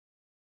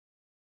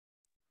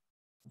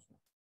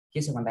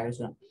के छ भन्दाखेरि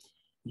सुन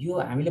यो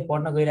हामीले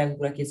पढ्न गइरहेको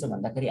कुरा के छ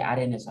भन्दाखेरि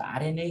आरएनए छ।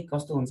 आरएनए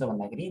कस्तो हुन्छ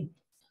भन्दाखेरि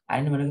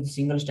आरएनए भनेको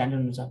सिंगल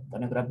स्ट्यान्डर्ड हुन्छ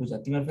भन्ने कुरा बुझ।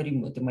 तिमीहरू फेरि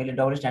त्यो मैले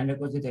डबल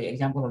स्ट्यान्डर्डको चाहिँ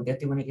एक्जाम्पलहरु दिए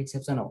त्यो भनेको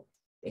एक्सेप्सन हो।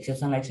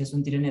 एक्सेप्सनलाई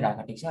एक्सेप्सनतिर नै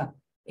राख ठीक छ।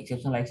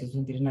 एक्सेप्सनलाई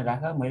एक्सेप्सनतिर नै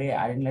राख। मैले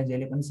आरएनएलाई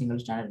जहिले पनि सिंगल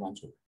स्ट्यान्डर्ड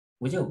भन्छु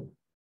बुझ्यौ।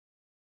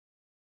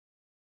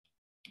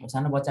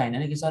 सानो बच्चा हैन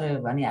नि कि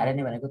सर भने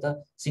आरएनए भनेको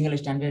त सिंगल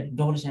स्ट्यान्डर्ड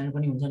डबल स्ट्यान्डर्ड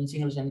पनि हुन्छ नि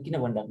सिंगल स्ट्यान्डर्ड किन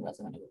भनिराख्नु भएको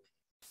छ भनेको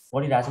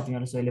पढिरहेछ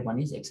तिमीहरू सहिले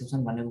पनि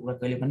एक्सेप्सन भनेको कुरा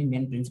कहिले पनि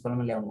मेन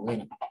प्रिन्सिपलमा ल्याउनु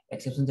हुँदैन।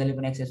 एक्सेप्सन जहिले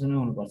पनि एक्सेप्सनमै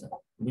हुनुपर्छ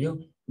बुझ्यौ।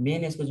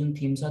 मेन यसको जुन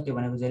थीम छ त्यो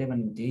भनेको जहिले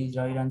पनि त्यही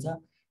रहिरहन्छ।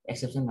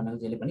 एक्सेप्सन भनेको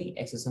जहिले पनि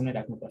एक्सेप्सन नै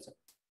राख्नुपर्छ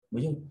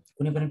बुझ्यौ।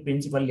 कुनै पनि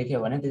प्रिन्सिपल लेख्यो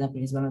भने त्यसमा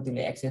प्रिन्सिपलमा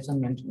तिमीले एक्सेप्सन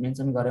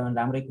मेन्सन गर्यो भने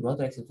राम्रै कुरा हो।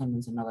 त एक्सेप्सन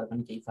मेन्सन नगरे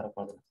पनि केही फरक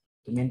पर्दैन।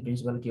 त्यो मेन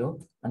प्रिन्सिपल के हो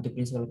अनि त्यो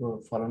प्रिन्सिपलको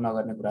फलो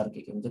नगर्ने कुराहरु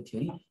के हुन्छ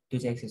थ्योरी त्यो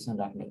चाहिँ एक्सेप्सन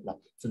राख्ने। ल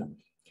सुन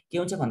के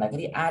हुन्छ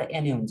भन्दाखेरि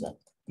आरएनए हुन्छ।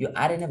 यो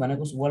आरएनए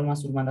भनेको वर्ल्डमा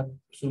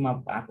सुरुमा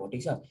आएको हो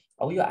ठीक छ।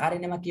 अब यो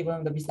आरएनए मा के भयो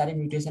भन्दा बिस्तारै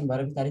म्युटेसन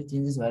भएर बिस्तारै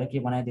चेन्जेस भएर के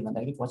बनाइदियो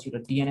भन्दाखेरि पछि एउटा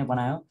डीएनए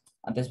बनायो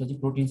अनि त्यसपछि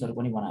प्रोटिन्सहरु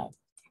पनि बनायो।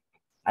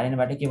 आरएनए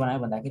बाट के बनायो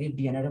भन्दाखेरि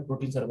डीएनए र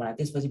प्रोटिन्सहरु बनायो।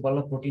 त्यसपछि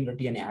बल्ल प्रोटिन र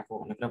डीएनए आएको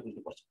भनेर कुरा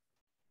बुझ्नुपर्छ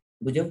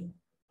बुझ्यौ।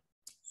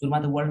 सुरुमा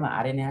त वर्ल्डमा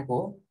आरएनए आएको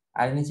हो।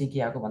 आरएनए चाहिँ के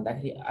आएको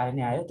भन्दाखेरि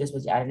आरएनए आयो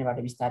त्यसपछि आरएनए बाट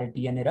बिस्तारै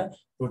डीएनए र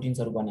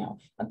प्रोटिन्सहरु बन्यो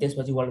अनि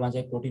त्यसपछि वर्ल्डमा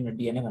चाहिँ प्रोटिन र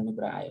डीएनए भन्ने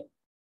कुरा आयो।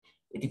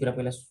 यति कुरा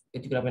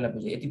पहिला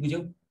बुझ्यौ। यति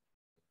बुझ्यौ।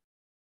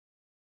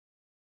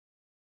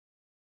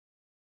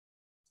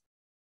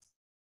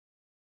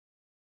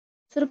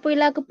 सर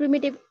पहिलाको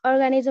प्रिमिटिभ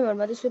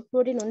अर्गानिजमहरुमा त्यसले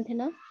प्रोटिन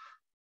हुन्थेन।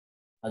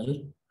 हजुर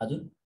हजुर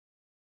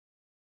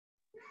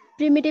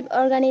प्रिमिटिभ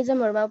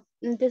अर्गानिजमहरुमा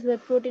त्यसले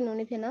प्रोटिन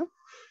हुने थिएन।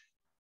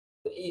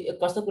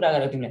 कस्तो कुरा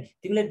गर्यौ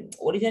तिमीले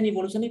ओरिजिन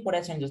इभोल्युसन नै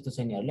पढाएको छैन जस्तो छ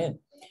निहरुले।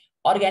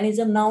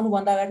 अर्गानिजम नआउनु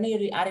भन्दा अगाडि नै यो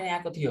आरएनए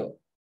आएको थियो।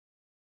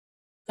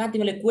 कहाँ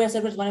तिमीले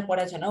कोएसर्भेट्स भने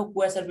पढाएको छैनौ।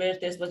 कोएसर्भेट्स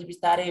त्यसपछि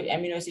बिस्तारै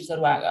एमिनो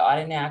एसिड्सहरु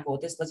आरएनए आएको हो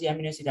त्यसपछि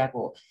एमिनो एसिड आएको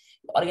हो।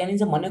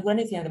 अर्गानिजम भन्ने कुरा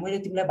नै थिएन। मैले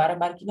तिमीलाई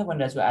बारम्बार किन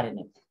भनिरहेको छु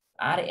आरएनए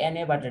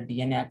आरएनए बाट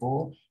डीएनए आएको हो।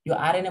 यो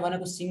आरएनए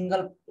भनेको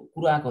सिंगल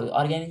कुरा आएको हो।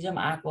 अर्गानिजम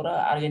आएको र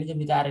अर्गानिजम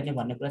विथ आरएनए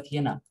भन्ने कुरा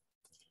थिएन।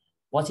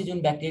 पछि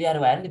जुन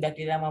ब्याक्टेरियाहरु आयो नि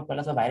ब्याक्टेरियामा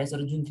पहिला त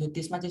भाइरसहरु जुन थियो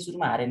त्यसमा चाहिँ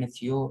सुरुमा आरएनए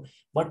थियो।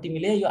 बट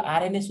तिमीले यो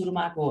आरएनए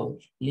सुरुमा आएको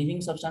लिभिङ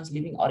सब्स्टान्स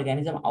लिभिङ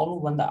अर्गानिजम आउनु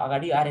भन्दा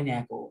अगाडि आरएनए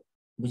आएको हो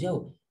बुझ्यौ।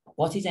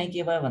 पछि चाहिँ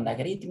के भयो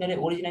भन्दाखेरि तिमीले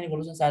ओरिजिनल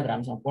इभोल्युसन सायद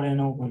राम्रोसँग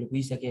पढेनौ मैले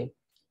बुझिसके।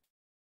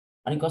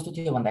 अनि कस्तो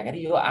थियो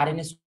भन्दाखेरि यो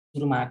आरएनए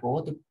सुरुमा आएको हो।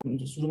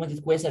 त्यो सुरुमा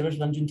चाहिँ कोएसर्भेट्स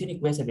जुन थियो नि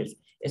कोएसर्भेट्स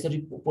यसरी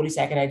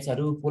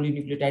पोलिस्याकेराइड्सहरु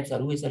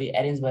पोलिन्युक्लियोटाइड्सहरु यसरी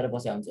एरेन्ज भएर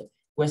बसेको हुन्छ।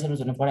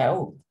 कोएसर्भेट्स भन्ने पढायो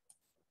हो।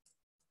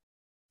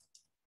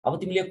 अब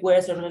तिमीले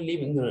कोएसर्भेट्स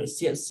लिभिङ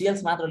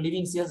सेल्स मात्र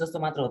लिभिङ सेल्स जस्तो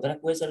मात्र हो तर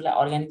कोएसर्भेट्सलाई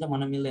अर्गानिजम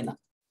भन्न मिल्दैन।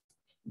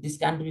 This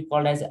can be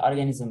called as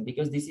organism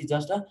because this is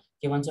just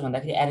के भन्छ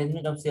भन्दाखेरि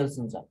अरेन्जमेन्ट अफ सेल्स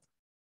हुन्छ।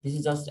 This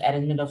is just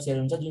arrangement of sale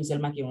हुन्छ जुन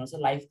सेलमा के हुन्छ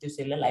लाइफ त्यो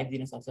सेलले लाइफ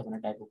दिन सक्छ भन्ने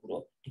टाइपको कुरो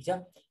हो ठीक छ।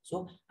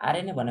 सो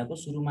आरएनए भनेको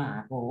सुरुमा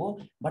आएको हो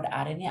बट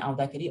आरएनए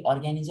आउँदाखेरि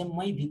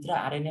अर्गानिजममै भित्र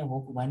आरएनए हो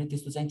भने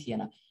त्यस्तो चाहिँ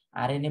थिएन।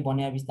 आरएनए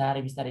बन्यो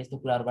बिस्तारै बिस्तारै यस्तो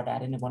कुराहरुबाट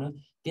आरएनए बन्यो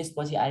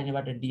त्यसपछि आरएनए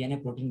बाट डीएनए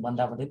प्रोटिन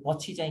बन्दा बन्दै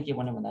पछि चाहिँ के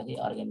बन्यो भन्दाखेरि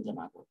अर्गानिजम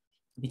आएको।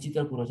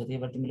 विचित्र कुरो छ। त्यही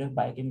भएर तिमीले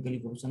बायोकेमिकल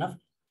इभोल्युसन अफ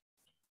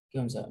के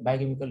हुन्छ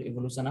बायोकेमिकल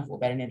इभोल्युसन अफ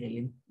ओभ्यारिन एन्ड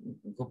हेलिन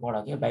को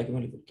पढ के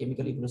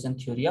biochemical evolution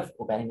theory of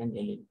ओभ्यारिन and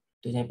हेलिन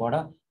त्यो चाहिँ पढ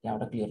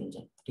त्यहाँबाट क्लियर हुन्छ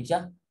ठीक छ।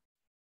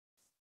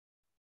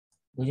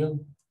 बुझ्यौ।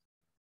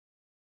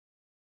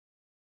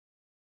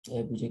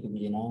 ए बुझ्यो कि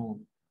बुझेन।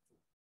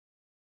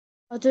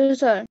 हजुर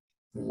सर।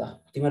 ल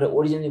तिम्रो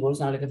ओरिजिनल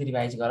इभोल्युसन अलिकति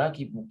रिभाइज गर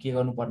कि के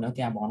गर्नुपर्ने हो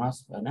त्यहाँ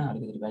भनस् हैन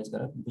अलिकति रिभाइज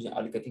गर बुझ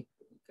अलिकति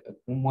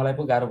मलाई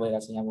पो गाह्रो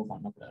भइरहेछ यहाँ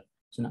भन्न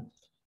कुराहरु।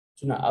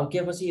 सुन अब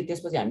के पछि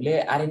त्यसपछि हामीले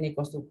आरएनए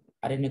कस्तो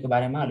आरएनए को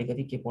बारेमा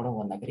अलिकति के पढौं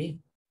भन्दाखेरि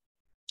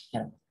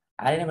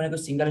आरएनए भनेको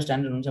सिंगल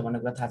स्ट्यान्डर्ड हुन्छ भन्ने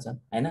कुरा थाहा छ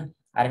हैन।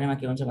 आरएनए मा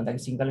के हुन्छ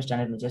भन्दाखेरि सिंगल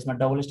स्ट्यान्डर्ड हुन्छ। यसमा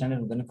डबल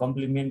स्ट्यान्डर्ड हुँदैन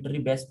कम्प्लिमेन्टरी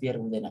बेस पेयर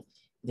हुँदैन।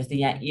 जस्तै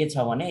यहाँ ए छ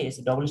भने यस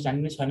डबल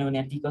स्ट्यान्डर्ड नै छैन भने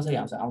यहाँ टी कसरी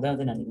आउँछ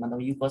आउँदैन नि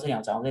मतलब यु कसरी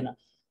आउँछ आउँदैन।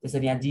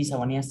 त्यसरी यहाँ जी छ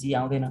भने यहाँ सी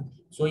आउँदैन।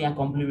 सो यहाँ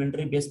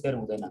कम्प्लिमेन्टरी बेस पेयर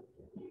हुँदैन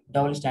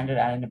डबल स्ट्यान्डर्ड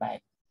आरएनए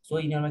बाहेक। सो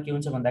यिनीहरुमा के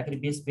हुन्छ भन्दाखेरि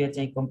बेस पेयर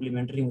चाहिँ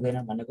कम्प्लिमेन्टरी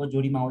हुँदैन भनेको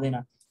जोडीमा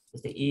आउँदैन।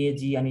 जस्तै ए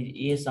जी अनि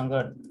ए सँग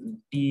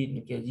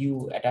टी के यु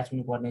अट्याच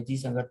हुनुपर्ने जी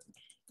सँग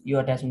यो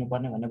अट्याच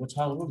हुनुपर्ने भनेको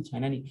छ रुल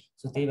छैन नि।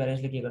 सो त्यही भएर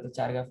यसले के गर्छ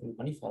चारगा रुल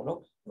पनि फलो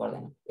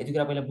गर्दैन। यति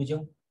कुरा पहिला बुझ्यौ।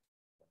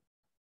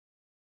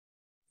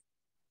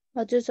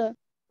 हजुर सर।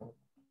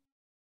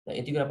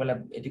 यति कुरा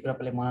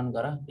पहिला मनन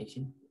गर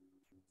एकछिन।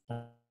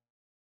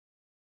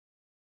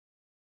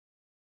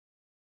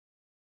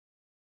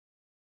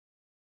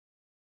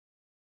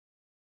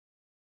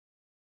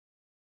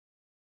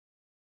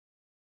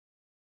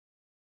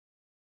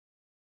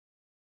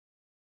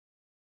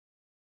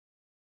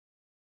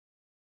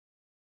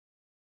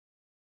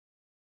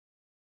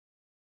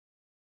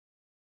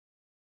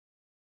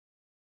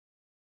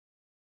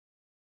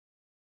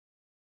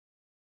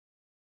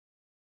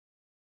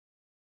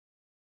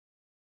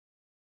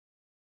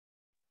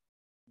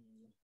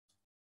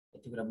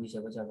 यति कुरा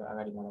बुझिसकेपछि अब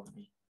अगाडि बढौँ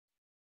भने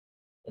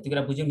यति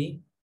कुरा बुझ्यौ नि।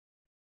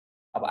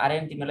 अब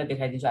आरएनए तिमीलाई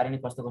देखाइदिन्छु आरएनए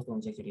कस्तो कस्तो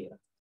हुन्छ एकचोटि हेर।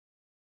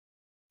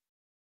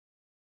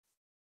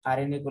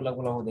 आरएनए को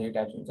लगभग धेरै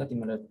टाइप्स हुन्छ,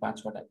 तिम्रो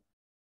 5 वटा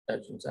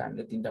टाइप्स हुन्छ,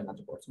 हामीले 3टा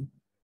मात्र पढ्छौँ।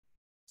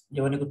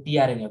 यो भनेको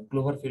टीआरएनए हो,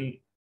 क्लोभर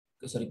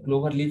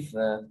लिफ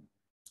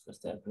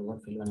कस्तो यार, क्लोभर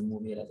फिल भन्ने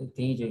मुभी हेरेको थिएँ,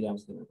 त्यही जहिले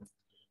आउँछ तिमीहरूको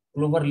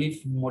क्लोभर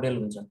लिफ मोडेल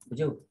हुन्छ,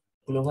 बुझ्यौ?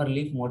 क्लोभर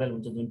लिफ मोडेल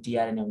हुन्छ जुन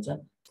टीआरएनए हुन्छ,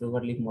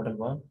 क्लोभर लिफ मोडेल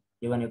भयो।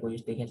 यो भनेको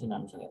यस्तो देखाएको छैन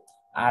हामीसँग,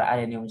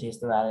 आरआरएनए हुन्छ,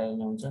 यस्तो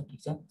आरआरएनए हुन्छ,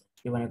 ठिक छ।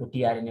 यो भनेको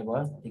टीआरएनए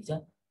भयो, ठिक छ।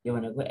 यो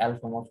भनेको एल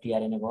फर्म अफ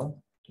टीआरएनए भयो,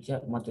 ठिक छ।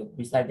 म त्यो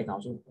विस्तारै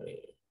देखाउँछु।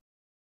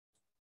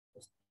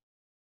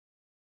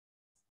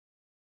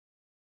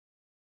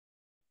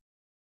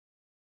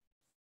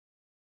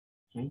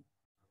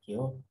 के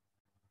हो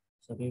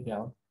सक्यो क्या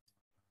हो?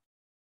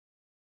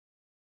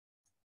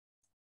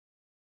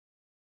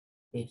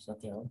 ए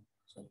सक्यो हो,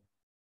 सरी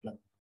ल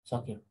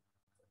सक्यो।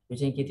 यो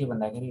चाहिँ के थियो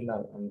भन्दाखेरि ल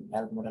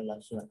हेल्थ मोडल ल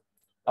सुन।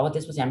 अब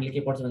त्यसपछि हामीले के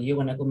पढ्छ भने यो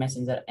भनेको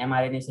मेसेन्जर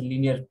एमआरएनए चाहिँ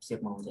लिनियर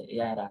सेपमा हुन्छ,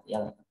 याद राख।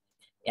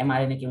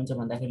 एमआरएनए के हुन्छ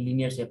भन्दाखेरि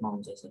लिनियर सेपमा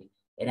हुन्छ यसरी।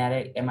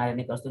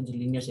 एमआरएनए कस्तो हुन्छ,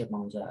 लिनियर सेपमा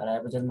हुन्छ।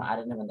 राइबोसोममा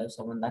आरएनए भन्दा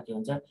सबभन्दा के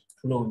हुन्छ,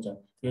 ठुलो हुन्छ।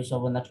 यो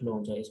सबभन्दा ठुलो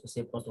हुन्छ, यसको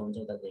सेप कस्तो हुन्छ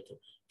त देख्छु।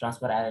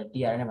 ट्रान्सफर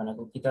टीआरएनए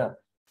भनेको कि त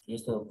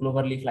यस्तो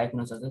क्लोभर लिफ लाइक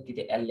हुन सक्छ कि त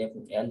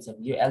एल सेप।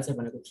 यो एल सेप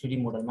भनेको 3D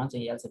मोडलमा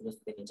चाहिँ एल सेप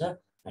जस्तो देखिन्छ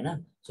हैन।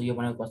 सो यो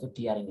भनेको कस्तो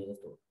टीआरएनए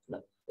जस्तो।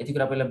 ल यति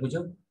कुरा पहिला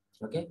बुझ्यौ,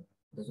 ओके।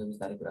 त्यसपछि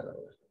बिस्तारै कुरा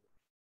गरौँ।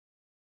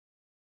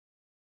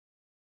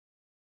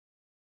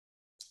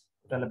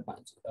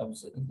 अब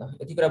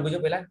यति कुरा बुझ्यौ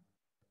पहिला,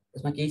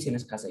 त्यसमा केही छैन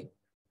खासै।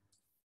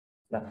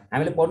 ल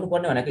हामीले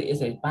पढ्नुपर्ने भनेको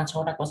यसै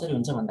 5-6वटा कसरी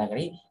हुन्छ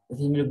भन्दाखेरि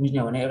तिमीले बुझ्ने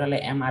हो भने एउटालाई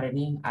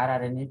एमआरएनए,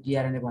 आरआरएनए,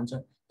 टीआरएनए भन्छ।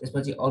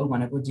 त्यसपछि अरू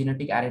भनेको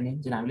जेनेटिक आरएनए,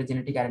 जुन हामीले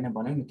जेनेटिक आरएनए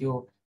भन्यौँ नि त्यो।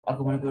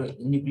 अर्को भनेको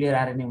न्युक्लियर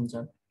आरएनए हुन्छ,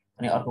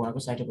 अनि अर्को भनेको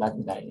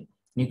cytoplasmic RNA.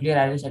 Nuclear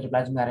RNA,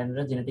 cytoplasmic RNA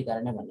र जेनेटिक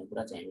आरएनए भन्ने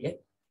कुरा चाहिँ हामीले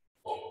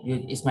यो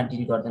यसमा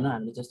डिल गर्दैनौँ।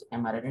 हामीले जस्ट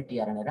एमआरएनए,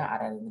 टीआरएनए र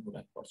आरआरएनए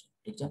कुरा गर्छौँ,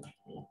 ठिक छ।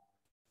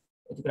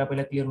 यति कुरा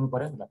पहिला क्लियर हुनु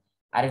पर्यो। ल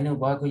आरएनए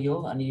भएको यो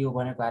हो, अनि यो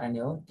भनेको आरएनए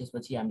हो।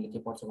 त्यसपछि हामीले के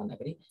पढ्छौँ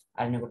भन्दाखेरि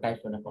आरएनएको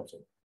टाइप्स गर्न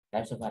पढ्छौँ,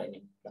 टाइप्स अफ आरएनए।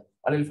 ल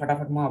अलिअलि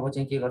फटाफट म अब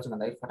चाहिँ के गर्छु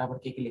भन्दाखेरि फटाफट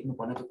के लेख्नु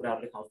पर्ने त्यो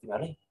कुराहरू लेखाउँछु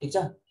तिमीहरूलाई, ठिक छ,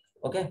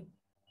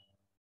 ओके।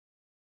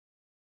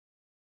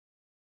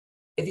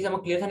 यतिसम्म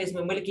क्लियर छ नि?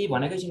 यसमा मैले केही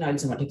भनेकै छैन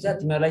अहिलेसम्म, ठिक छ।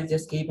 तिमीहरूलाई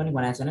जस्ट केही पनि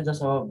भनेको छैन।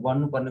 जस्ट अब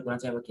भन्नुपर्ने कुरा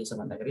चाहिँ अब के छ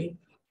भन्दाखेरि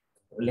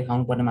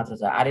लेखाउनु पर्ने मात्र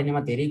छ।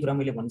 आरएनएमा धेरै कुरा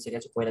मैले भनिसकेको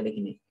छु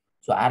पहिलादेखि नै।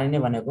 सो आरएनए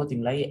भनेको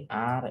तिमीलाई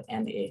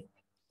आरएनए,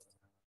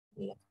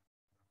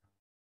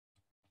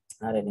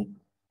 आरएनए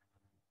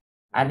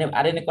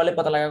आरएनए कसले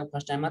पत्ता लगाएको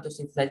फर्स्ट टाइममा? त्यो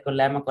सिन्थेसाइजको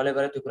ल्याबमा कसले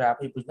गर्यो त्यो कुरा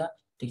आफै बुझ्दा,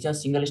 ठिक छ।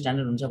 सिंगल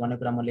स्ट्यान्डर्ड हुन्छ भन्ने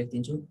कुरा म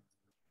लेखिदिन्छु।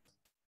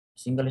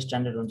 सिंगल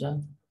स्ट्यान्डर्ड हुन्छ,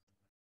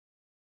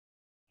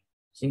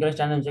 सिंगल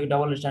स्ट्यान्डर्ड हुन्छ कि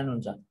डबल स्ट्यान्डर्ड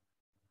हुन्छ?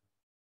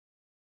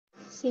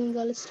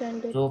 Single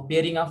standard. So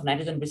pairing of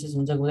nitrogen bases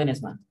हुन्छ कि हुँदैन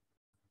यसमा?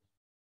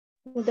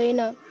 हुँदैन।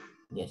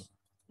 यस,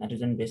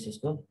 nitrogen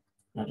बेसिसको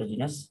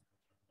nitrogenous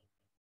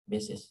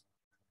basis,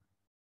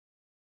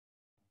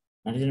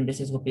 nitrogen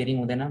बेसिसको pairing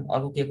हुँदैन।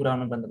 अर्को के कुरा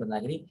हुनु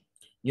भन्दाखेरि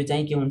यो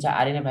चाहिँ के हुन्छ,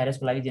 आरएनए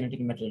भाइरसको लागि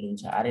जेनेटिक मेटेरियल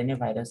हुन्छ। आरएनए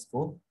भाइरसको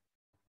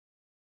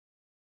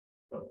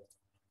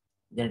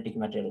जेनेटिक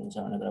मेटेरियल हुन्छ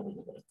भनेर कुरा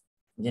बुझ्नु पर्यो।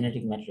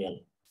 जेनेटिक मेटेरियल,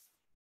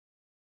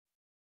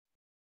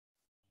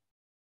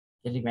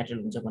 जेनेटिक मेटेरियल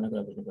हुन्छ भन्ने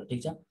कुरा बुझ्नु पर्यो,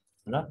 ठिक छ।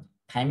 र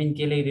थाइमिन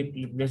केले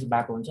रिप्लेस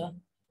भएको हुन्छ?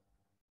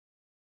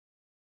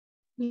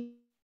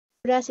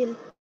 ब्राजिल।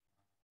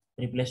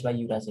 Replace by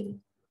युरासिल।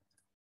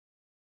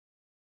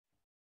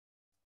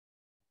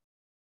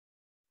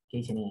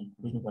 केही छैन यहाँ,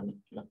 बुझ्नुपर्ने।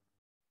 ल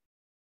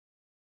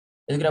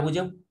यति कुरा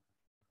बुझ्यौ?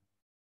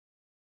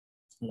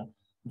 ल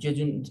जो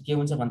जुन के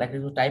हुन्छ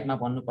भन्दाखेरि टाइपमा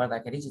भन्नु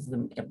पर्दाखेरि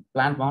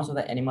प्लान्टमा होस्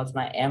अथवा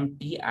एनिमल्समा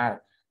एमटीआर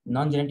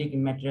नन जेनेटिक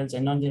मेटेरियल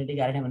चाहिँ नन जेनेटिक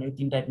आरएनए भनेको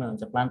 3 टाइपमा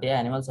हुन्छ, प्लान्ट या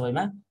एनिमल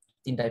सबैमा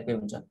 3 टाइपकै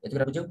हुन्छ। यति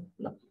कुरा बुझ्यौ?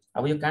 ल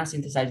अब यो कहाँ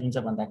सिन्थेसाइज हुन्छ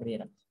भन्दाखेरि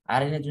हेर,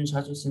 आरएनए जुन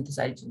छ त्यो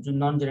सिन्थेसाइज जुन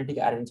नन जेनेटिक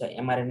आरएनए छ,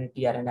 एमआरएनए,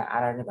 टीआरएनए,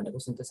 आरआरएनए भनेको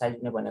सिन्थेसाइज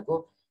हुने भनेको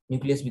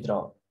न्युक्लियस भित्र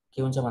हो।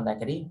 के हुन्छ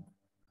भन्दाखेरि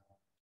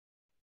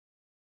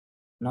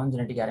नन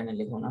जेनेटिक आरएनए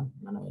लेखौँ न,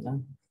 मानौ हैन।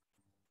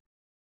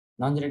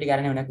 नन जेनेटिक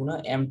आरएनए भनेको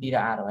कुन? एमटी र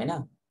आर हो हैन।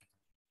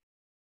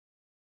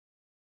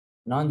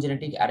 Non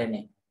genetic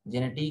RNA,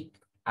 genetic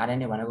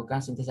RNA भनेको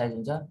कहाँ सिन्थेसाइज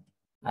हुन्छ?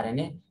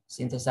 आरएनए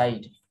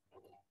सिन्थेसाइड,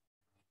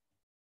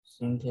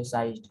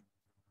 सिन्थेसाइड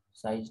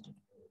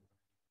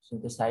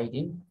सिन्थेसाइड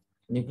इन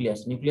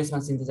न्युक्लियस, न्युक्लियसमा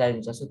सिन्थेसाइज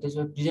हुन्छ। सो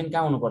त्यसको प्रेजेन्ट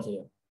कहाँ हुनुपर्छ?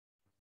 यो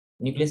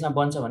न्युक्लियसमा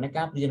बन्छ भने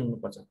कहाँ प्रेजेन्ट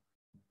हुनुपर्छ?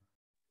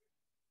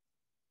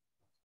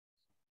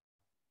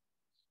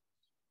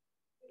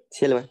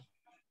 सेलमा।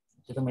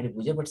 त्यो त मैले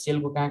बुझेँ, बट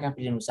सेलको कहाँ कहाँ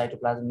प्रेजेन्ट हुन्छ?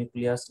 साइटोप्लाज्म,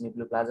 न्युक्लियस,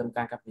 न्युक्लियोप्लाज्म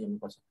कहाँ कहाँ प्रेजेन्ट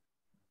हुनुपर्छ?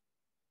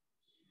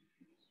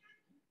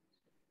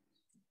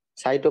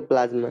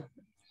 साइटोप्लाज्ममा।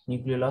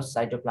 न्युक्लियोलस,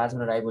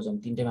 साइटोप्लाज्म र राइबोसोम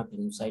तीनटैमा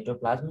प्रेजेन्ट हुन्छ।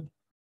 साइटोप्लाज्म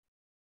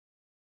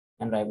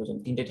एन्ड राइबोसोम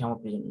तीनटै ठाउँमा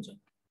प्रेजेन्ट हुन्छ।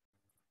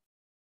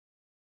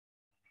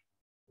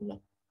 ल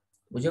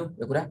बुझ्यौ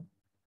यो कुरा?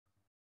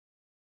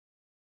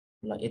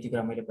 ल यति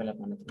कुरा मैले पहिला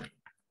भन्नु थिएँ।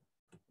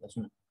 ल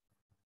सुन,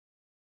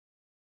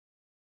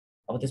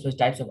 अब त्यसपछि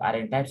types of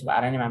RNA. Types of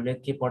आरएनएमा हामीले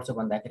के पढ्छ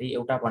भन्दाखेरि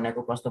एउटा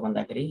भनेको कस्तो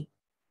भन्दाखेरि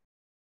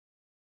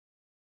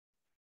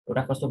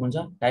एउटा कस्तो हुन्छ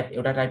टाइप,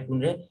 एउटा टाइप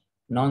कुन रे?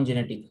 Non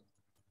genetic,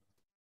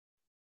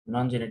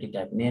 non genetic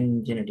type,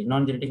 non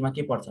जेनेटिकमा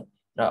के पर्छ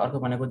र अर्को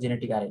भनेको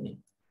genetic RNA.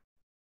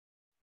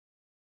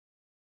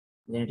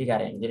 Genetic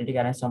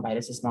RNA some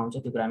भाइरसेसमा हुन्छ,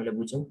 त्यो कुरा हामीले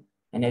बुझ्छौँ।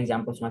 अनि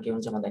एक्जाम्पल्समा के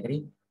हुन्छ भन्दाखेरि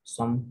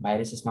सम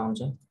भाइरसेसमा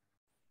हुन्छ,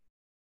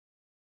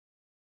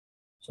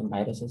 सम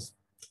भाइरसेस।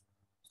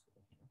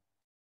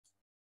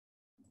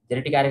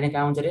 जेनेटिक आरएनए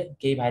कहाँ हुन्छ रे?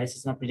 केही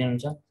भाइरसेसमा प्रेजेन्ट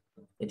हुन्छ,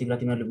 यति कुरा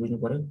तिमीहरूले बुझ्नु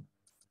पर्यो।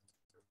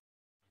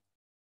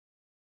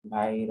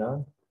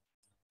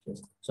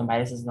 भाइरस सम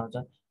भाइरसेसमा हुन्छ।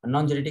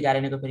 नन जेनेटिक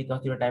आरएनएको फेरि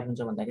कतिवटा टाइप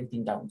हुन्छ भन्दाखेरि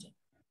 3टा हुन्छ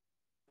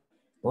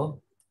हो।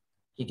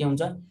 के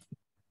हुन्छ?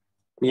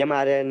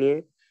 mRNA,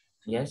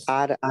 यस,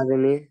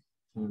 rRNA,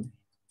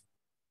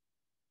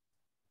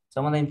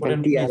 सबभन्दा and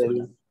इम्पोर्टेन्ट कुन छ?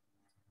 tRNA.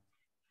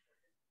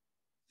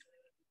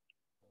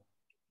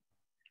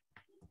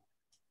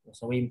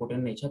 सबै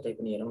इम्पोर्टेन्ट नै छ, त्यही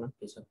पनि हेरौँ न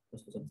के छ,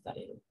 कस्तो छ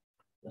बिस्तारै हेरौँ।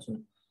 ल सुन,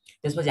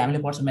 त्यसपछि हामीले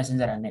पढ्छ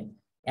मेसेन्जर आरएनए,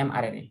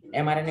 एमआरएनए।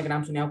 एमआरएनए को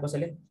नाम सुन्यौ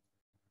कसैले?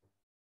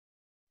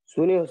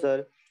 सुन्यो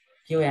सर।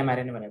 के हो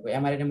एमआरएनए भनेको?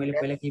 एमआरएनए मैले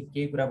पहिला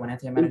के कुरा भनेको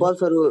थिएँ? एमआरएनए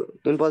इम्पल्सहरू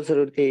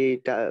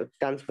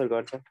ट्रान्सफर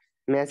गर्छ,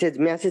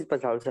 मेसेज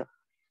पठाउँछ।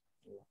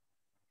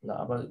 ल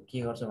अब के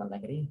गर्छ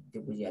भन्दाखेरि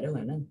त्यो बुझिहाल्यौ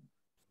हैन।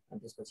 अनि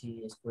त्यसपछि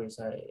यसको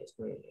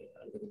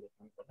अलिकति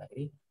लेख्नु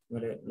पर्दाखेरि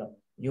मैले ल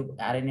यो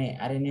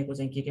आरएनए को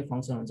चाहिँ के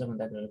फंक्सन हुन्छ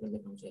भन्दाखेरि अलिकति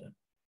लेख्नुहुन्छ हेर।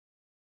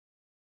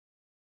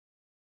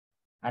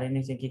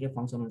 आरएनए चाहिँ के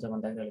फंक्सन हुन्छ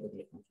भन्दाखेरि अलिकति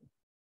लेख्नुहुन्छ।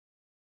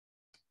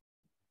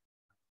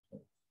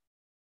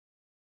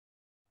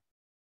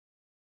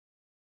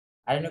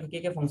 आरएनए को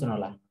के फंक्सन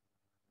होला?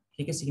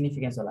 के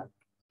सिग्निफिकेन्स होला?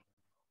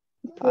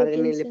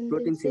 आरएनए ले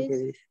protein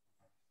synthesis,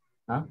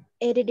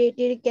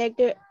 hereditary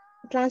character,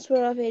 transfer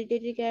of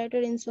hereditary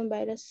character in some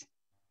virus.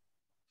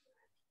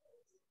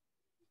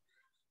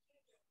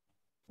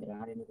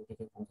 RNA को के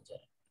फंक्सन छ?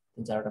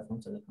 3-4 वटा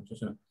फंक्सन लेख्छु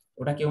सुन।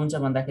 एउटा के हुन्छ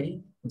भन्दाखेरि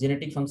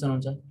जेनेटिक फंक्सन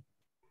हुन्छ।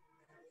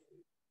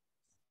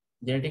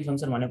 जेनेटिक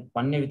फंक्सन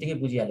भन्ने बित्तिकै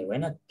बुझिहाल्यो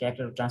हैन,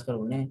 क्यारेक्टर ट्रान्सफर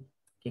हुने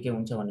के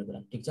हुन्छ भन्ने कुरा,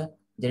 ठीक छ।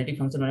 जेनेटिक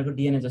फंक्सन भनेको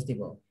डीएनए जस्तै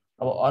भयो।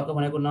 अब अर्को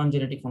भनेको नन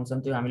जेनेटिक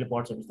फंक्सन, त्यो हामीले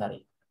पढ्छौँ बिस्तारै।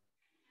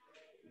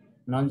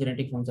 नन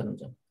जेनेटिक फंक्सन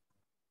हुन्छ,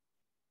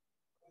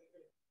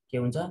 के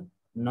हुन्छ?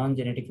 नन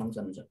जेनेटिक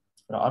फंक्सन हुन्छ।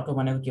 र अर्को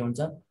भनेको के हुन्छ?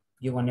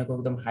 यो भनेको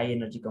एकदम हाई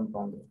एनर्जी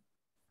कम्पाउन्ड हो,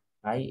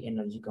 high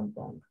energy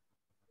compound,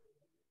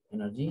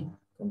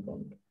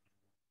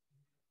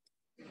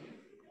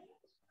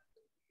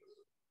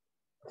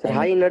 sir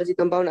high energy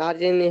compound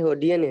RNA हो,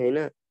 डीएनए हैन।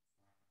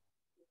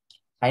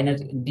 हाई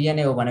एनर्जी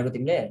डीएनए हो भनेको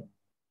तिमीले?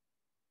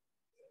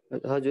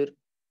 हजुर।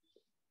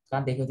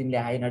 कहाँ देख्यौ तिमीले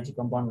हाई एनर्जी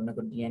कम्पाउन्ड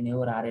भनेको डीएनए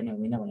हो र आरएनए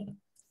होइन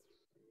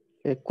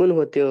भनेर? कुन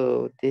हो त्यो?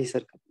 त्यही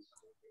सर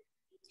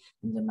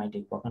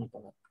माइटेक पकन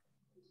पक।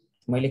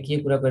 मैले के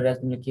कुरा गरिरहेको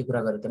छु, तिमीले के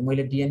कुरा गरे त?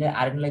 मैले डीएनए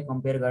आरएनए लाई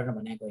कम्पेयर गर्न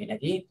भनेको हैन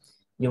कि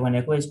यो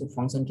भनेको यसको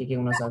फंक्सन के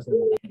हुन सक्छ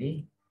भन्दाखेरि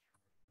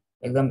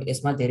एकदम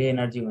यसमा धेरै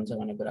एनर्जी हुन्छ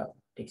भन्ने कुरा हो,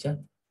 ठीक छ।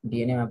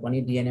 डीएनए मा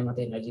पनि डीएनए मा त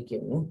एनर्जी के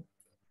हुनु?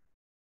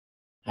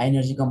 हाई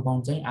एनर्जी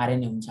कम्पाउन्ड चाहिँ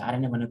आरएनए हुन्छ।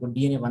 आरएनए भनेको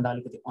डीएनए भन्दा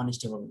अलिकति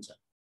अनस्टेबल हुन्छ,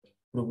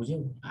 पुरो बुझ्यौ?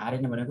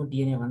 आरएनए भनेको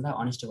डीएनए भन्दा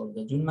अनस्टेबल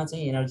हुन्छ। जुनमा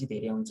चाहिँ एनर्जी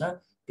धेरै हुन्छ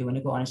त्यो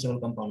भनेको अनस्टेबल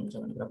कम्पाउन्ड हुन्छ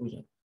भन्ने कुरा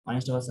बुझ्यौ?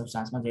 अनस्टेबल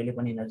सब्स्टान्समा जहिले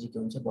पनि एनर्जी के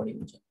हुन्छ? बढी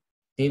हुन्छ।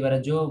 त्यही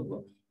भएर जो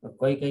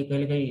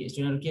कहिले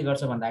स्टुडेन्टले के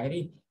गर्छ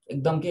भन्दाखेरि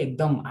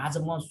एकदम आज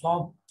म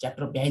सब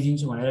च्याप्टर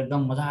भ्याइदिन्छु भनेर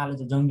एकदम मजाले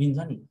चाहिँ जङ्गिन्छ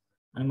नि,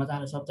 अनि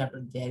मजाले सब च्याप्टर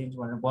भ्याइदिन्छु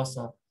भनेर बस्छ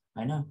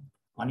हैन।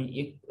 अनि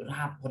एक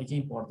रातभरि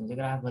चाहिँ पढ्दिन्छ,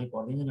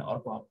 अनि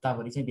अर्को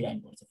हप्ताभरि चाहिँ बिरामी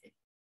पर्छ फेरि,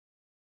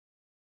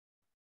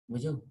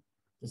 बुझ्यौ?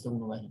 त्यस्तो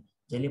हुनु भएन।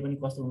 जहिले पनि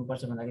कस्तो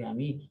हुनुपर्छ भन्दाखेरि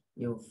हामी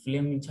यो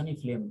फ्लेम छ नि,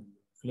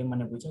 फ्लेम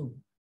भन्ने बुझ्यौ?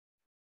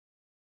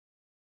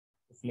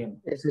 फ्लेम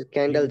यसरी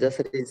क्यान्डल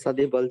जसरी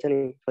सधैँ बल्छ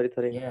नि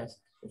थोरै। यस,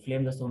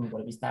 फ्लेम जस्तो हुनु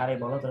पर्यो, बिस्तारै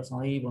बल तर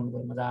सधैँ बल्नु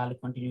पर्यो, मजाले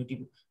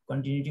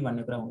कन्टिन्युटी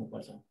भन्ने कुरा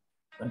हुनुपर्छ,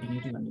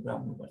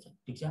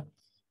 ठीक छ।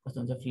 कस्तो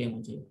हुन्छ? फ्लेम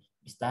हुन्छ यो,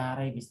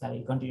 बिस्तारै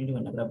कन्टिन्युटी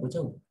भन्ने कुरा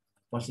बुझ्यौ?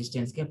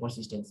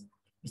 पर्सिस्टेन्स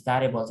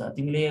बिस्तारै बल्छ।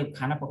 तिमीले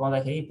खाना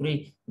पकाउँदाखेरि पुरै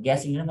ग्यास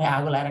सिलिन्डरमा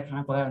आगो लगाएर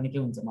खाना पकायो भने के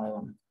हुन्छ मलाई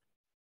भन?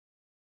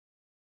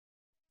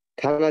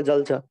 खाना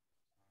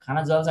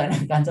जल्छ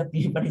हैन, कान्छ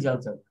तिमी पनि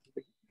जल्छौ।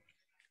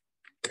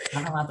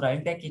 खाना मात्र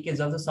हैन, त्यहाँ के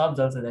जल्छ? सब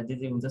जल्छ,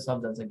 जे हुन्छ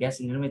सब जल्छ। ग्यास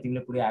सिलिन्डरमै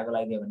तिमीले पुरै आगो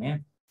लगाइदियो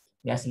भने,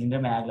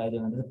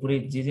 पुरै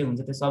जे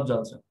हुन्छ त्यो सब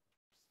जल्छ,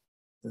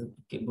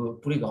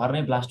 पुरै घर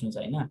नै ब्लास्ट हुन्छ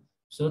हैन।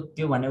 सो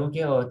त्यो भनेको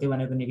के हो? त्यो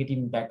भनेको नेगेटिभ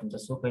इम्प्याक्ट हुन्छ।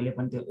 सो कहिले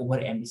पनि त्यो ओभर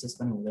एम्बिसियस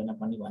पनि हुँदैन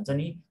पनि भन्छ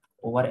नि,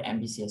 ओभर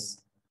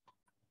एम्बिसियस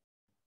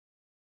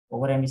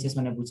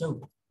भने बुझ्छौ?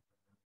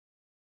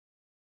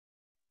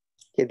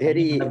 के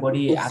धेरै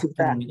बढी आत्म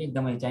हुने कि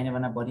एकदमै चाहिने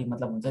भन्दा बढी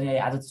मतलब हुन्छ नि,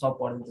 आज सब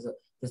पढ्नु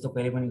त्यस्तो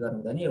कहिले पनि गर्नु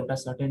हुँदैन। एउटा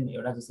जस्तो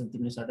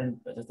तिमीले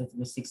जस्तै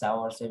तिमीले 6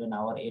 आवर 7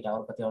 आवर 8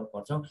 आवर कति आवर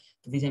पढ्छौ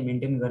त्यति चाहिँ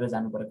मेन्टेन गरेर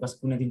जानु पर्यो।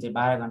 कुनै दिन चाहिँ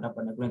 12 घण्टा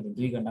पढ्ने, कुनै दिन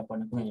 2 घण्टा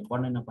पढ्ने, कुनै दिन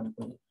पढ्नै नपढ्ने,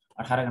 कुनै दिन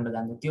 18 घण्टा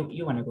जान्छ।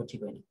 यो भनेको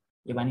ठिक होइन,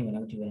 यो बानी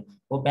भनेको ठिक होइन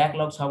हो।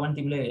 ब्याकलग छ भने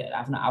तिमीले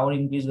आफ्नो आवर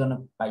इन्क्रिज गर्न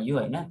पाइयो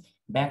हैन,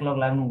 ब्याकलग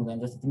लाग्नु हुँदैन।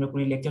 जस्तो तिम्रो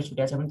कुनै लेक्चर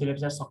छुट्याएको छ भने त्यो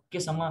लेक्चर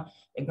सकेसम्म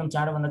एकदम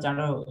चाँडोभन्दा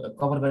चाँडो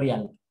कभर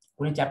गरिहाल्ने।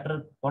 कुनै च्याप्टर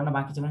पढ्न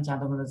बाँकी छ भने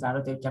चाँडोभन्दा चाँडो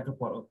त्यो च्याप्टर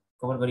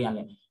कभर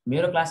गरिहाल्ने।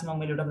 मेरो क्लासमा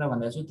मैले एउटा कुरा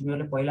भन्दैछु,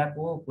 तिमीहरूले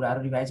पहिलाको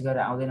कुराहरू रिभाइज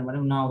गरेर आउँदैन भने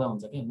नआउँदा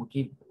हुन्छ कि म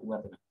के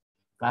गर्दैन।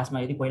 क्लासमा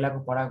यदि पहिलाको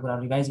पढाएको कुरा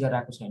रिभाइज गरेर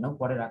आएको छैनौ,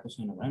 पढेर आएको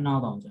छैनौ भने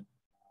नआउँदा हुन्छ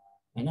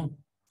हैन।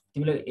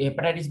 तिमीले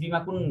हेपाटाइटिस बी मा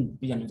कुन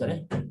बिजन हुन्छ रे?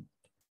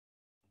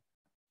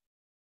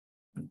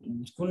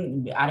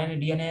 कुन RNA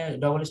DNA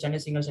double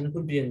standard single standard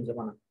कुन बिजन हुन्छ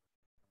भन?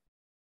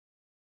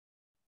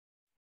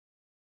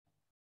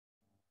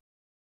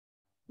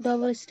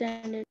 Double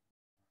standard.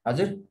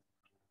 हजुर।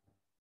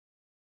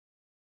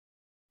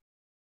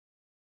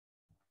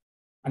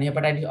 अनि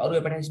हेपाटाइटिस अरु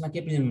हेपाटाइटिसमा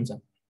के बिजन हुन्छ?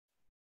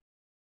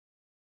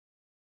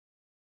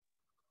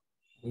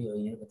 यो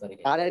यहाँको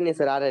तरिका आरएनए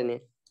सर, आरएनए।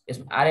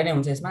 यसमा आरएनए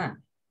हुन्छ यसमा?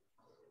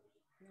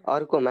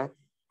 अर्कोमा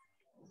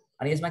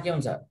अनि यसमा के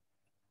हुन्छ?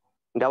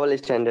 Double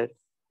standard.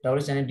 Double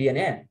standard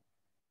DNA.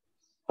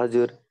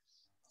 हजुर।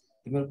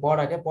 तिमीहरु पढ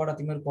के पढ,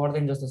 तिमीहरु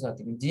पढ्दैन जस्तो छ।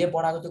 तिमी जे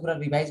पढाएको त्यो कुरा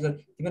रिभाइज गर।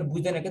 तिमीहरु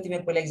बुझ्दैन के?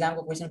 तिमीहरु पहिला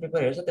एक्जामको क्वेशन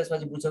पेपर हेर्छौ,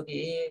 त्यसपछि बुझ्छौ कि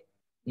ए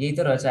यही त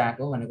रहेछ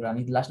आको भन्ने कुरा।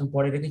 अनि लास्टमा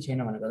पढेकै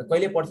छैन भनेको त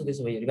कहिले पढ्छौ?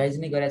 त्यसो भए रिभाइज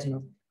नै गरेका छैनौ।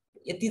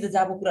 यति त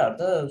जाबो कुराहरु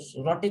त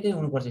रटेकै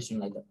हुनुपर्छ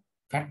स्टुडेन्टलाई त।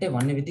 फ्याक्टै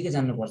भन्ने बित्तिकै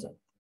जान्नुपर्छ।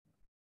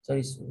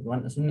 सरी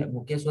सुन्ने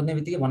के सोध्ने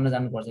बित्तिकै भन्न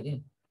जान्नुपर्छ के।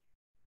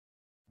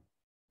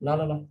 ल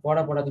ल ल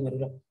पढ तिमीहरु।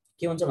 ल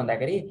के हुन्छ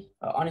भन्दाखेरि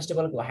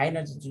अनस्टेबल हाई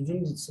एनर्जी जुन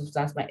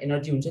सब्स्टान्समा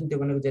एनर्जी हुन्छ नि त्यो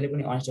भनेको जहिले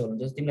पनि अनस्टेबल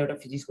हुन्छ। तिमीलाई एउटा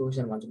फिजिक्सको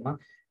क्वेशन भन्छु म।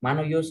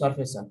 मानौ यो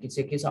सर्फेस छ,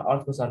 के छ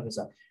अर्थको सर्फेस छ।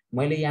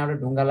 मैले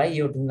यहाँबाट ढुङ्गालाई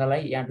यहाँ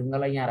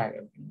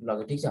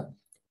लगे, ठीक छ।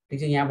 ठीक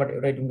छ, यहाँबाट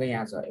एउटा ढुङ्गा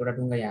यहाँ छ, एउटा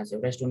ढुङ्गा यहाँ छ,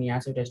 एउटा स्टोन यहाँ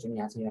छ, एउटा स्टोन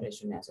यहाँ छ, एउटा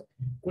स्टोन यहाँ छ।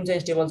 कुन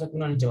चाहिँ स्टेबल छ,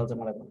 कुन अनस्टेबल छ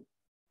मलाई भन्नु।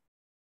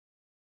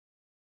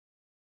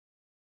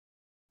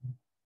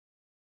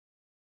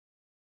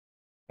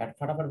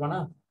 फटाफट भन।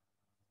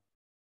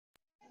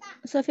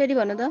 सर फेरि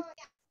भन्नु त।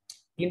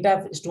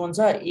 तीनटा स्टोन छ,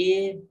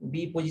 ए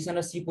बी पोजिसन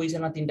र सी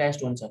पोजिसनमा तीनटा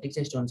स्टोन छ, ठीक छ।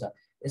 स्टोन छ,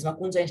 यसमा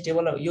कुन चाहिँ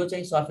स्टेबल हो? यो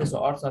चाहिँ सर्फेस हो,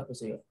 अर्थ सर्फेस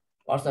हो। यो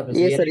अर्थ सर्फेस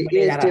हो। यसले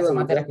मैले यहाँ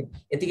समातेर राखे,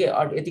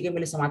 यतिकै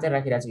मैले समातेर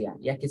राखिरहेको छु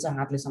यहाँ के छ,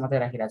 हातले समातेर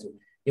राखिरहेको छु।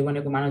 यो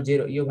भनेको मानव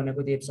 0, यो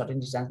भनेको त्यो सर्टेन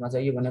डिस्टेन्समा छ,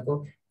 यो भनेको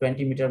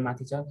 20 मिटर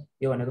माथि छ,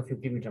 यो भनेको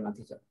 50 मिटर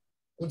माथि छ।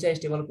 कुन चाहिँ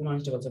स्टेबल, कुन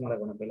अनस्टेबल छ मलाई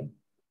भन्नु पहिला।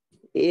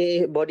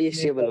 ए बडी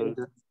स्टेबल हुन्छ।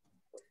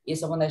 ए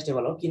सबभन्दा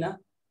स्टेबल हो। किन?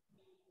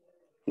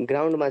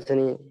 ग्राउन्डमा छ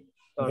नि।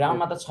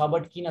 ग्राउन्डमा त छ,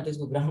 बट किन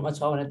त्यसको ग्राउन्डमा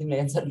छ भने तिमीले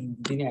एन्सर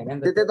दिने हैन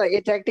नि त। त्यो त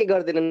एट्र्याक्टै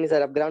गर्दैन नि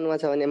सर। अब ग्राउन्डमा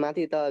छ भने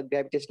माथि त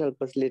ग्राभिटेसनल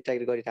फोर्सले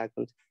एट्र्याक्ट गरिरहेको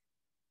हुन्छ,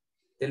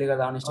 त्यसले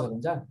गर्दा अनस्टेबल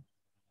हुन्छ।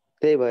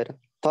 त्यही भएर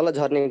तल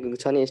झर्ने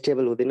छ नि,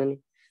 स्टेबल हुँदैन नि।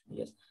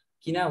 यस।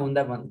 किन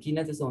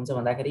त्यस्तो हुन्छ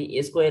भन्दाखेरि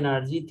यसको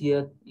एनर्जी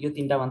यो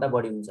तीनटा भन्दा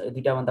बढी हुन्छ, यो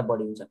दुईटा भन्दा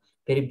बढी हुन्छ।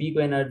 फेरि बी को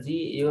एनर्जी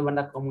यो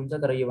भन्दा कम हुन्छ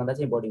तर यो भन्दा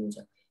चाहिँ बढी हुन्छ।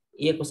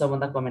 ए को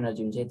सबभन्दा कम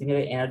एनर्जी हुन्छ।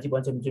 तिनीहरु एनर्जी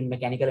भन्छ जुन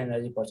मेकानिकल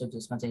एनर्जी पर्छ,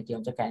 जसमा चाहिँ के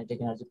हुन्छ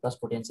kinetic energy plus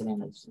potential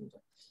energy हुन्छ।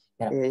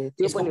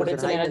 यसको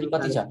पोटेन्शियल एनर्जी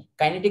कति छ?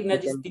 काइनेटिक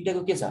एनर्जी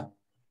तीनटाको के छ?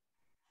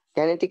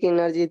 काइनेटिक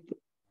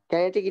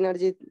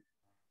एनर्जी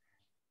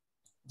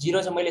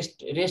 0 छ। मैले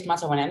रेस्टमा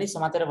छ भने नि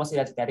समातेर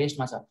बसिरहेको छु, त्यहाँ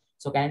रेस्टमा छ।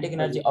 सो काइनेटिक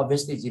एनर्जी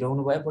अभियसली 0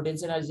 हुनु भयो।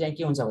 पोटेन्शियल एनर्जी चाहिँ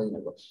के हुन्छ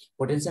भन्नेको?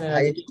 पोटेन्शियल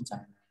एनर्जी के हुन्छ?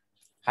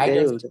 हाइट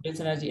हुन्छ।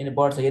 पोटेन्शियल एनर्जी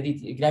बढ्छ यदि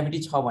ग्राभिटी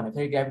छ भने।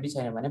 फेरि ग्राभिटी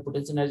छैन भने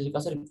पोटेन्शियल एनर्जी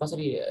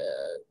कसरी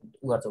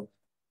गर्छौ?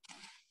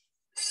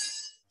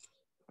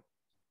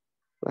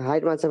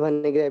 हाइटमा छ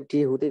भने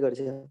ग्राभिटी हुँदै गर्छ।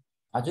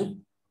 हजुर।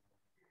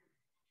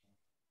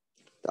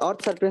 अर्थ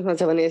सर्फेसमा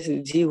छ भने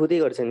जी हुँदै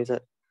गर्छ नि सर।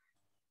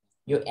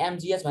 यो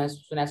एमजीएस भने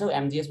सुनेको छौ?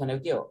 एमजीएस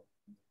भनेको के हो?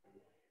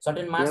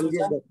 सर्टेन मास हुन्छ,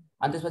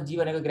 अनि त्यसपछि जी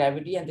भनेको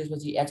ग्राभिटी, अनि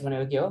त्यसपछि एच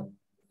भनेको के हो?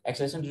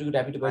 Acceleration due to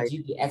gravity by G.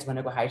 H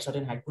भनेको हाइट,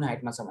 सर्टेन हाइट कुन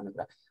हाइटमा छ भन्ने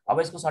कुरा। अब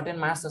यसको सर्टेन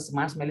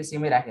मास मैले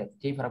सेमै राखे,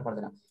 केही फरक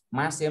पर्दैन।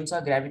 मास सेम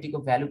छ, ग्राभिटीको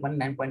भ्यालु पनि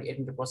 9.8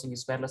 मिटर पर सेकेन्ड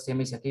स्क्वायर ल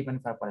सेमै छ, केही पनि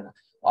फरक पर्दैन।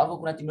 अर्को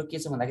कुरा तिम्रो के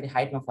छ भन्दाखेरि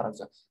हाइटमा फरक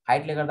छ।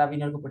 हाइटले गर्दा अब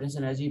यिनीहरुको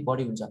पोटेन्शियल एनर्जी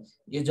बढी हुन्छ।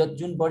 यो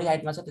जुन बढी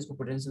हाइटमा छ त्यसको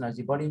पोटेन्शियल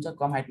एनर्जी बढी हुन्छ,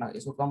 कम हाइटमा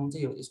यसको कम हुन्छ।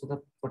 यसको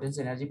त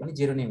पोटेन्शियल एनर्जी पनि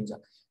 0 नै हुन्छ।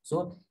 सो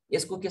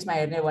यसको केसमा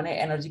हेर्ने भने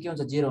एनर्जी के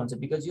हुन्छ? 0 हुन्छ,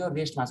 बिकज यो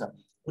रेस्टमा छ।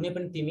 कुनै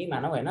पनि तिमी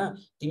मानौ हैन,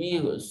 तिमी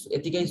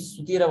यतिकै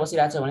सुतिएर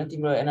बसिरहेछ भने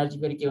तिम्रो एनर्जी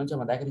फेरि के हुन्छ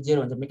भन्दाखेरि 0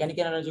 हुन्छ।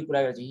 मेकानिकल एनर्जी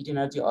कुरा गरेछ, हिट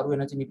एनर्जी, अरु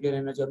एनर्जी, न्युक्लियर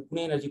एनर्जी, अरु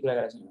कुनै एनर्जी कुरा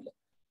गरेछ मैले।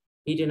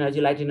 हिट एनर्जी,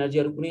 लाइट एनर्जी,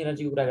 अरु कुनै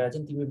एनर्जीको कुरा गरेछ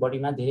नि तिमी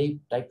बडीमा धेरै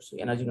टाइप्स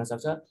एनर्जी हुन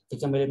सक्छ, ठीक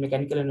छ। मैले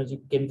मेकानिकल एनर्जी,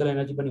 केमिकल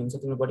एनर्जी पनि हुन्छ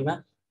तिम्रो बडीमा,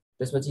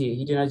 त्यसपछि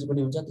हिट एनर्जी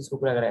पनि हुन्छ, त्यसको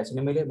कुरा गरेको छु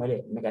नि मैले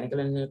मेकानिकल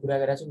एनर्जी कुरा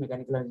गरेको छु।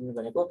 मेकानिकल एनर्जी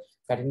भनेको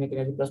kinetic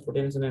energy plus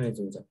potential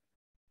energy हुन्छ।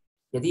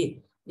 यदि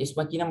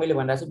यसमा किन मैले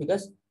भनिरहेको छु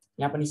बिकज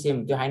यहाँ पनि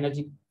सेम त्यो हाई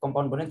एनर्जी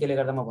कम्पाउन्ड बन्यो, त्यसले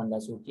गर्दा म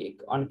भनिरहेको छु कि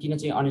किन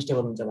चाहिँ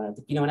अनस्टेबल हुन्छ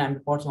भनेर। किनभने हामी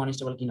पढ्छौँ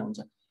अनस्टेबल किन हुन्छ।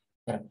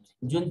 हेर,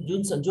 जुन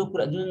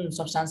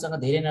सब्स्टान्ससँग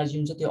धेरै एनर्जी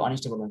हुन्छ त्यो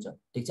अनस्टेबल हुन्छ,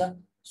 ठीक छ।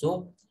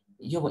 सो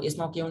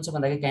यसमा के हुन्छ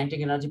भन्दाखेरि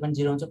काइनेटिक एनर्जी पनि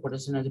 0 हुन्छ,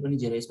 पोटेन्शियल एनर्जी पनि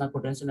 0। यसमा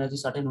पोटेन्शियल एनर्जी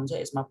सर्टेन हुन्छ,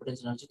 यसमा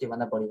पोटेन्शियल एनर्जी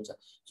त्योभन्दा बढी हुन्छ।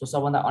 सो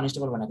सबभन्दा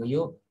अनस्टेबल भनेको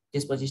यो,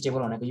 त्यसपछि स्टेबल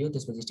भनेको यो,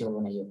 त्यसपछि स्टेबल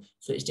भनेको यो।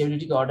 सो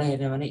स्टेबिलिटीको अर्डर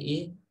हेर्ने भने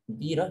ए,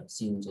 बी र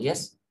सी हुन्छ। यस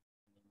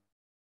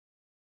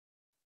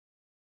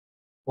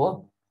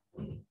हो?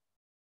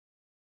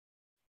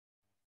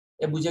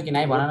 ए बुझ्यो कि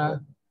नाइ भन न।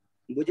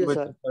 बुझ्यो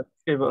सर।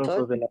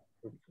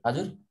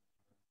 हजुर।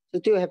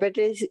 त्यो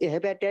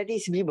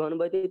हेपाटाइटिस बी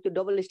भन्नुभयो, त्यो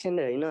डबल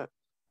स्ट्यान्डर्ड हैन?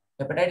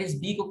 हेपाटाइटिस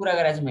बी को कुरा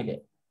गरेको छु मैले।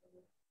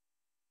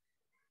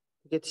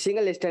 त्यो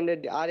सिंगल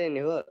स्ट्यान्डर्ड आरएनए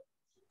हो।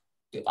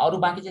 त्यो अरु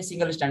बाँकी चाहिँ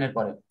सिंगल स्ट्यान्डर्ड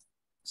पर्यो,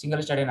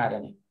 सिंगल स्ट्यान्डर्ड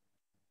आरएनए।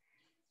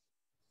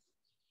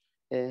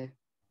 ए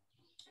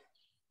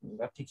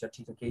ठिक छ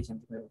केही छैन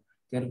तिमीहरू।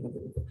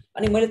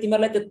 अनि मैले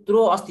तिमीहरूलाई त्यत्रो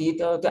अस्ति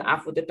त्यो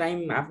आफू त्यो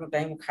आफ्नो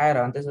टाइम खाएर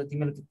अनि त्यसपछि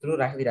तिमीहरू त्यत्रो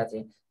राखिदिरहेको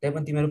थिएँ, त्यही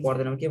पनि तिमीहरू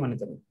पढ्दैनौ। के भने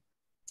त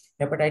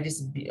हेपाटाइटिस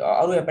बी,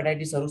 अरू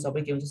हेपाटाइटिसहरू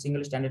सबै के हुन्छ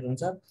सिंगल स्ट्यान्डर्ड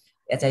हुन्छ,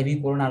 एचआइभी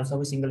कोरोनाहरू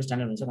सबै सिंगल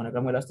स्ट्यान्डर्ड हुन्छ भनेर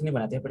मैले अस्ति नै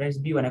भनेको थिएँ। हेपाटाइटिस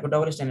बी भनेको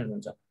डबल स्ट्यान्डर्ड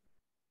हुन्छ।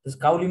 त्यस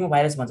काउलिमो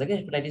भाइरस भन्छ कि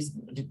हेपाटाइटिस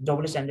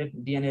डबल स्ट्यान्डर्ड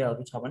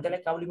डिएनएहरू छ भने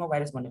त्यसलाई काउलिमो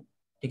भाइरस भन्यो।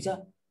 ठिक छ।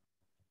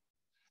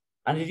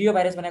 अनि रियो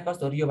भाइरस भनेको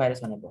कस्तो हो? रियो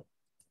भाइरस भनेको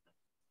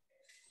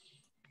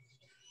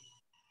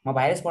म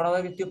भाइरस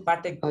पढाउँदा त्यो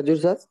पार्ट हजुर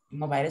सर,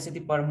 म भाइरस यदि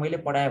मैले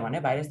पढाएँ भने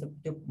भाइरस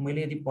त्यो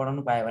मैले यदि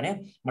पढाउनु पाएँ भने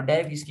म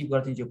डाइरेक्ट स्किप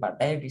गरिदिन्छु part,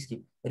 direct skip.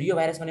 Rio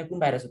virus भने कुन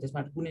भाइरस हो?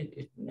 त्यसमा कुनै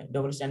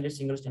double standard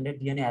single standard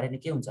DNA RNA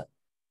के हुन्छ?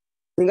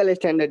 Single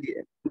standard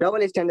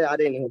double standard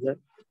RNA हो सर।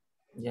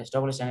 यस,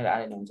 डबल स्ट्यान्डर्ड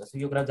आरएनए हुन्छ। सो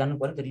यो कुरा जान्नु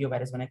पर्यो। त रियो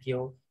भाइरस भने के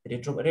हो?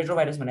 रेट्रो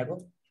भाइरस भनेको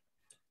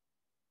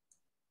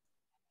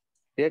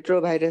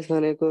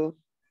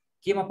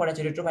केमा पढाएको छ?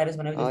 रेट्रो भाइरस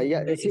भनेको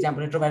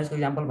एक्जाम्पल, रेट्रो भाइरसको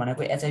एक्जाम्पल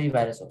भनेको एचआइभी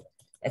भाइरस हो।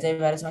 एचआइभी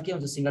भाइरसमा के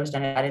हुन्छ? Single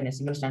standard RNA,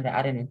 single standard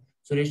RNA.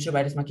 So retro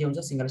भाइरसमा के हुन्छ?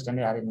 सिंगल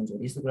स्ट्यान्डर्ड आरएनए हुन्छ।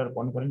 यस्तो कुराहरू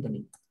पढ्नु पर्यो नि त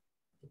नि।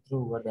 त्यत्रो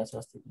गरिदिएको छु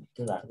अस्ति,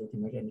 त्यो राख्दै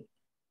थिएँ मैले नि।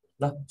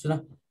 ल सुन,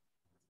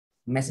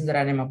 मेसेन्जर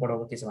आरएनएमा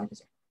पढाएको के छ बाँकी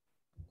छ?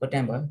 कति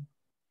टाइम भयो?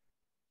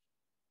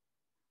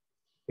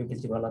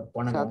 50 भयो। ल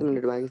पढ्न 7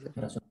 मिनेट बाँकी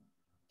छ।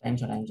 टाइम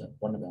छ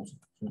पढ्न पाउँछु।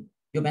 सुन,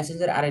 यो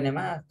मेसेन्जर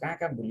आरएनएमा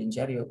कहाँ भुलिन्छ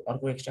यार, यो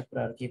अर्को एक्स्ट्रा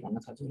कुराहरू के भन्न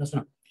थाल्छु। ल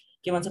सुन,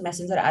 के भन्छ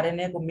मेसेन्जर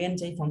आरएनए को मेन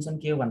चाहिँ फंक्सन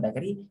के हो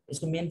भन्दाखेरि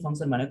यसको मेन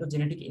फंक्सन भनेको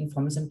जेनेटिक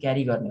इन्फर्मेसन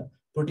क्यारी गर्ने हो।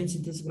 प्रोटिन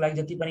सिन्थेसिसको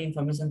लागि जति पनि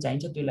इन्फर्मेसन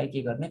चाहिन्छ त्यसलाई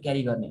के गर्ने?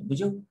 क्यारी गर्ने।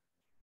 बुझ्यौ?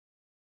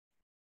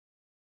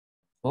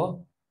 हो।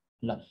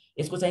 ल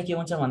यसको चाहिँ के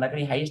हुन्छ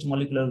भन्दाखेरि हाईएस्ट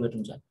मोलिकुलर वेट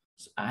हुन्छ।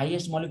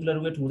 हाईएस्ट मोलिकुलर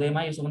वेट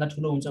हुँदैमा यो सबभन्दा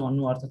ठुलो हुन्छ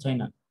भन्नु अर्थ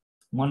छैन।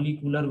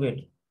 Molecular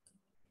weight,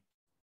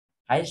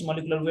 highest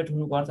molecular weight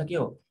हुनुको अर्थ के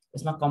हो?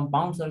 यसमा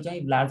कम्पाउन्ड्सहरु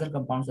चाहिँ लार्जर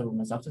कम्पाउन्ड्सहरु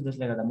हुन सक्छ,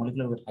 जसले गर्दा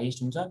मोलिकुलर वेट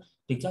हाईएस्ट हुन्छ।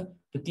 ठीक छ।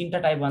 त्यो तीनटा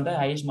टाइप भन्दा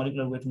हाईएस्ट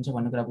मोलिकुलर वेट हुन्छ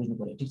भन्ने कुरा बुझ्नु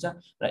पर्यो। ठीक छ।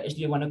 र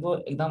यसले भनेको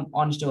एकदम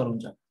अनस्टेबल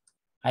हुन्छ,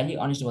 highly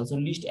unstable. So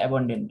list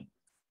एबन्डेन्ट।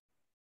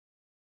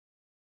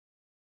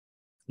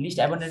 List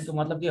एबन्डेन्टको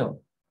मतलब के हो?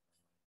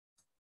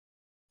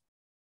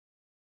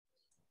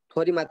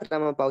 थोरै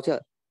मात्रामा पाउँछ।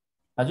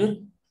 हजुर,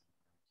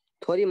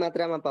 थोरै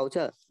मात्रामा पाउँछ।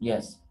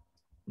 यस,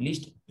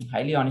 list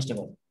highly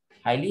unstable.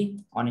 Highly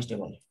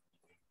unstable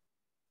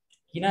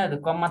किन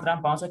कम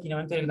मात्रामा पाउँछ?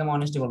 किनभने त्यो एकदम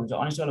अनस्टेबल हुन्छ।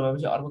 अनस्टेबल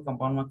भएपछि अर्को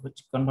कम्पाउन्डमा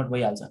कन्भर्ट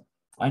भइहाल्छ।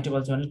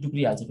 अनस्टेबल छ भने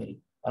टुक्रिहाल्छ, फेरि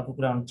अर्को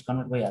कुरा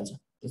कन्भर्ट भइहाल्छ।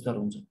 त्यस्तोहरू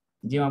हुन्छ।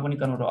 जेमा पनि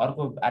कन्भर्ट,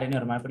 अर्को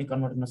आरएनएहरुमा पनि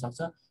कन्भर्ट हुन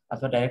सक्छ,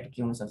 अथवा डाइरेक्ट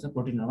के हुन सक्छ?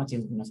 प्रोटिनहरुमा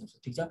चेन्ज हुन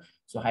सक्छ। ठीक छ।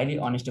 सो हाईली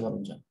अनस्टेबल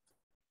हुन्छ।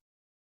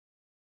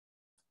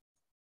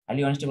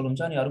 हाईली अनस्टेबल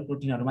हुन्छ अनि अरू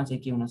प्रोटिनहरुमा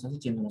चाहिँ के हुन सक्छ?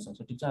 चेन्ज हुन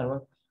सक्छ। ठीक छ।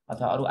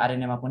 अथवा अरू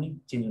आरएनएमा पनि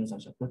चेन्ज हुन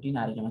सक्छ। प्रोटिन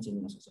आरएनएमा चेन्ज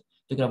हुन सक्छ।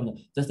 त्यो कुरा बुझ्नु।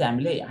 जस्तै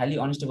हामीले हाईली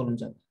अनस्टेबल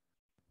हुन्छ,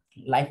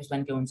 लाइफ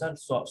स्प्यान के हुन्छ?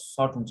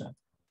 सर्ट हुन्छ,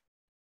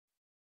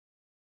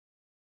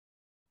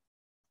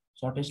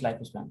 सर्टेस्ट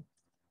लाइफ स्प्यान।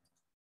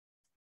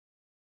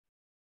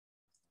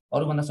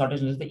 अरूभन्दा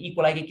सर्टेस्ट हुन्छ। जस्तै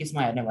इकोलाईको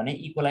केसमा हेर्ने भने,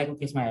 इकोलाईको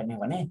केसमा हेर्ने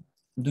भने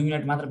 2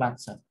 मिनेट मात्र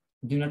बाँच्छ।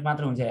 2 मिनेट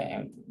मात्र हुन्छ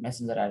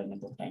मेसेन्जर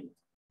आरएनएको टाइम।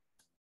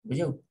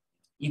 बुझ्यौ?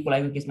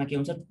 इकोलाईको केसमा के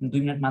हुन्छ? 2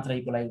 मिनेट मात्र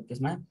इकोलाईको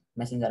केसमा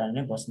मेसेन्जर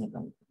आरएनए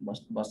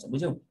बस्छ।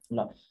 बुझ्यौ?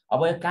 ल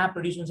अब यो कहाँ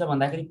प्रोड्युस हुन्छ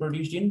भन्दाखेरि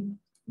प्रोड्युस्ड इन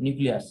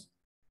न्यूक्लियस।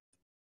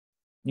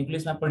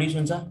 न्यूक्लियसमा प्रोड्युस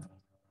हुन्छ।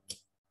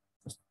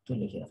 कस्तो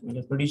लेखेर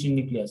मैले? Produce in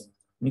nucleus.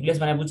 न्यूक्लियस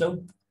भने बुझ्छौ?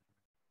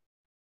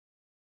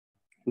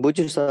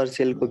 बुझ्छु सर,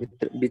 सेलको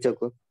भित्र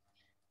बीचको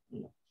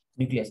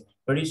न्यूक्लियस।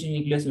 प्रोड्युस इन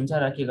न्यूक्लियस हुन्छ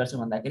र के गर्छ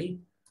भन्दाखेरि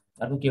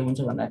अर्को के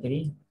हुन्छ भन्दाखेरि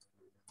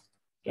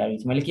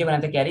क्यारिज। मैले के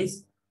भनेको थिएँ?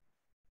 क्यारिज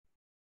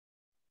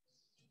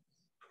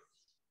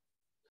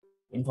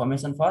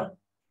इन्फर्मेसन फर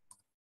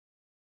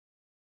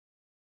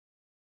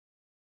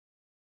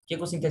के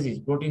को synthesis?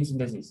 Protein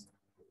synthesis.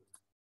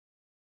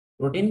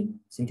 Protein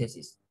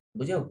synthesis.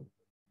 बुझ्यौ?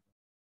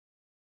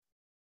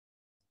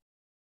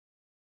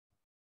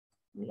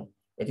 ल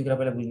यति कुरा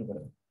पहिला बुझ्नु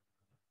पर्यो।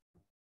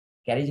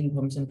 क्यारिज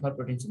इन्फर्मेसन फर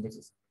प्रोटिन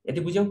सिन्थेसिस। यति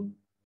बुझ्यौ?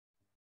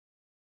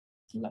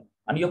 ल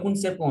अनि यो कुन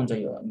शेपको हुन्छ?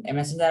 यो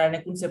मेसेन्जर आरएनए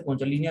कुन शेपको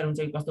हुन्छ? लिनियर हुन्छ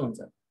कि कस्तो हुन्छ?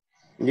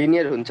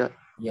 लिनियर हुन्छ।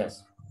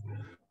 यस,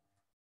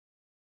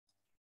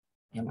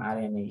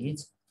 mRNA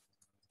इज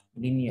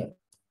लिनियर।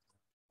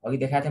 अघि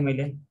देखाएको थिएँ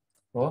मैले,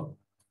 हो?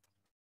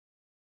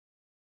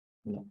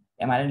 ल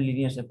mRNA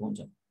लिनियर शेपको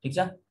हुन्छ। ठीक छ।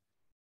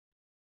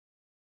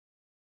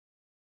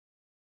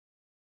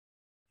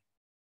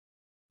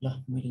 ल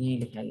मैले यही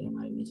लेखाएँ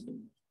mRNA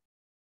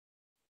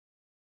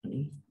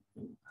अनि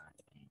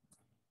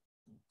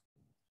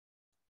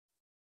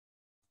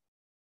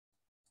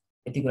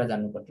यति कुरा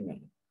जान्नु पर्थ्यो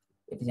मैले।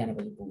 यति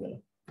जानेपछि पुग्यो।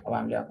 अब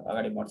हामीले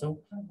अगाडि बढ्छौँ।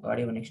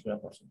 अगाडि नेक्स्ट कुरा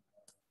पढ्छौँ।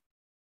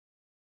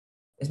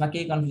 यसमा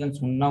केही कन्फ्युजन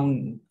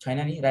छैन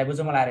नि?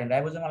 Ribosomal RNA.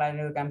 राइबोसोमल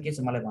आरएनएको काम के छ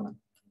मलाई भन।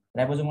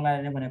 राइबोसोमल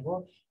आरएनए भनेको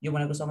यो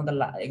भनेको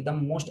सबभन्दा एकदम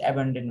मोस्ट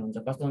एबन्डेन्ट हुन्छ।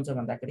 कस्तो हुन्छ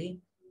भन्दाखेरि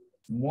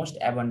मोस्ट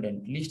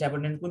एबन्डेन्ट। लिस्ट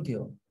एबन्डेन्ट कुन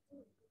थियो?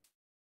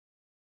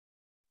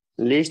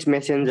 List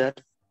messenger.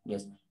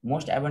 यस,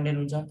 मोस्ट एबन्डेन्ट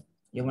हुन्छ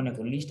यो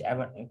भनेको लिस्ट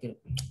एबन्डेन्ट।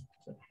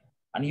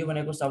 अनि यो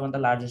भनेको सबभन्दा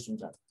लार्जेस्ट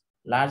हुन्छ।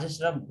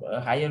 लार्जेस्ट र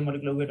हायर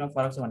मोलिकुलर वेटमा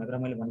फरक छ भन्ने कुरा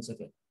मैले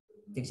भनिसकेँ।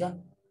 ठीक छ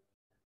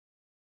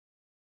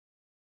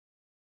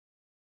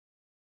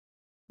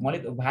मैले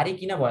भारी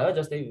किन भयो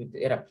जस्तै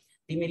हेर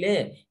तिमीले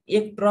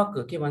एक ट्रक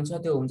के भन्छ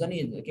त्यो हुन्छ नि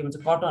के भन्छ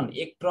कटन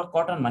एक ट्रक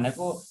कटन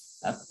भनेको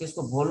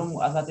त्यसको भोल्युम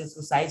अथवा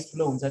त्यसको साइज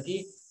ठुलो हुन्छ कि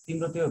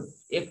तिम्रो त्यो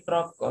एक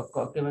ट्रक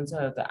के भन्छ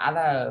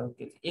आधा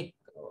एक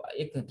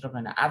ट्रक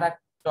हैन आधा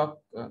ट्रक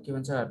के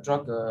भन्छ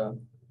ट्रक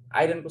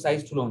आइरनको साइज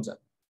ठुलो हुन्छ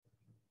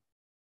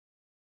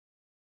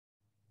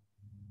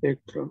एक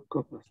ट्रक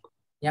कपास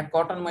यहाँ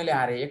कटन मैले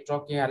हाले एक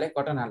ट्रक के हाले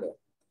कटन हाले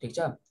ठीक छ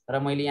र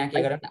मैले यहाँ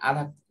के गरे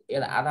आधा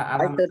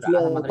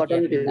मात्र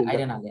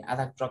आइरन हाले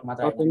आधा ट्रक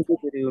मात्र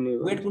आइरन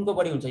वेट कुनको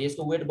बढी हुन्छ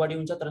यसको वेट बढी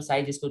हुन्छ तर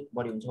साइज यसको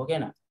बढी हुन्छ हो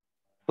हैन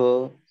हो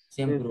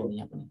सेम कुरो हो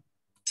यहाँ पनि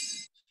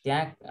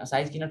त्यहाँ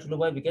साइज किन ठुलो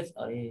भयो बिकज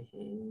अरे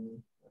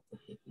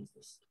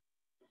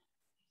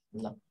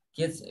ल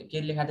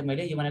के लेखा थे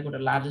मैले यो भनेको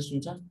एउटा लार्जेस्ट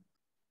हुन्छ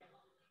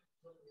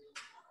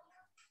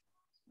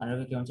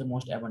भनेको के भन्छ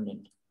मोस्ट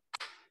एबन्डेन्ट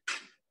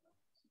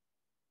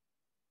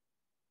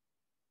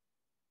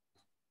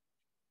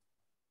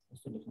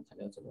कस्तो लेख्न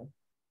थालेको छ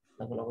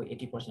लगभग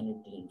 80%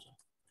 रिप्रेजेन्ट छ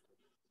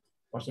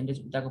पर्सेन्टेज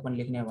उताको पनि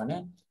लेख्ने हो भने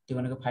त्यो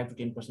भनेको 5 to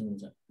 10%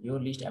 हुन्छ यो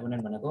लिस्ट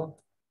एबन्डेन्ट भनेको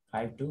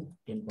 5 to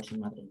 10%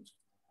 मात्र हुन्छ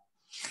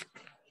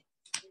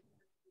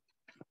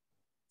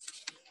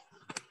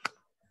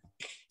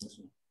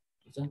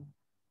ठीक छ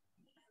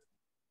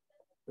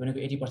यो भनेको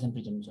 80%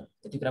 प्रेजेन्ट हुन्छ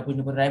यति कुरा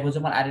बुझ्नु पर्यो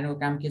राइबोसोमल आरएनए को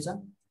काम के छ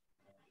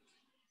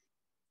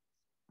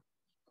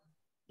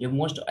यो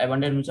मोस्ट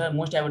एबन्डेन्ट हुन्छ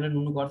मोस्ट एबन्डेन्ट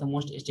हुनुको अर्थ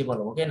मोस्ट स्टेबल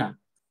हो के न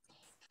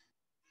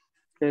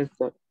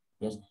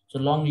यस सो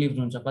लङ लिभ्ड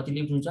हुन्छ कति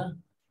लिभ्ड हुन्छ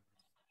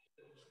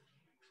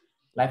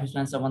लाइफ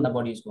स्प्यान सबभन्दा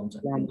बढी यसको हुन्छ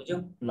बुझ्यौ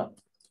ल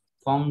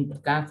फर्म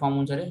कहाँ फर्म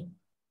हुन्छ रे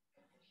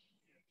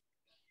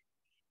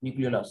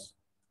न्यूक्लियोलस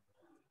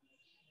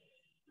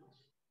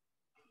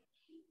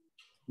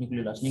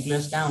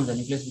कहाँ हुन्छ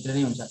न्यूक्लियस भित्र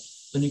नै हुन्छ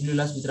सो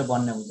न्यूक्लियोलस भित्र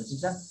बन्ने हुन्छ ठीक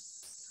छ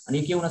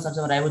अनि के हुन सक्छ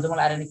राइबोसोमल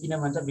आरएनए किन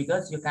भन्छ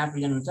बिकज यो कहाँ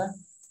प्रेजेन्ट हुन्छ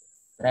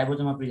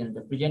राइबोसोममा प्रेजेन्ट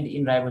हुन्छ प्रेजेन्ट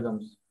इन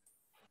राइबोसोम्स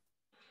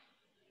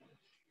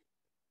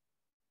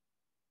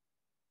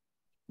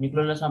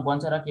न्यूक्लियोलसमा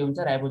बन्छ र के हुन्छ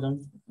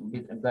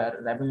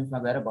राइबोसोम्समा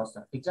गएर बस्छ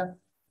ठीक छ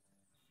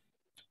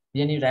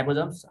प्रेजेन्ट इन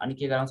राइबोसोम्स अनि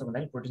के गराउँछ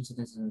भन्दाखेरि प्रोटिन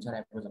सिन्थेसिस हुन्छ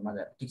राइबोसोममा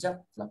गएर ठीक छ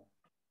ल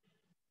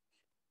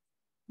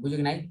बुझ्यो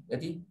कि नाइ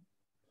यति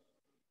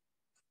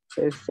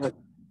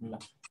ल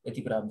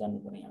यति कुरा जान्नु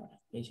पर्ने यहाँबाट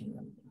केही छैन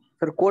जान्नु पर्ने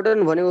सर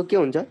कोडन भनेको के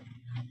हुन्छ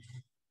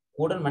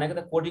कोडन भनेको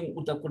त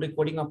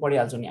कोडिङमा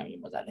पढिहाल्छौँ नि हामीले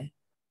मजाले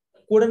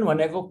कोडन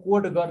भनेको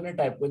कोड गर्ने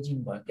टाइपको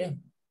जिन भयो के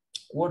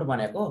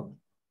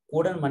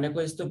कोडन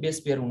भनेको यस्तो बेस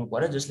पेयर हुनु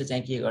पर्यो जसले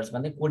चाहिँ के गर्छ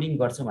भन्दा कोडिङ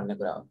गर्छ भन्ने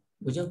कुरा हो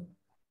बुझ्यौ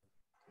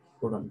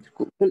कोडन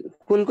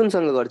कुन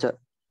सँग गर्छ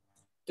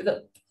त्यो त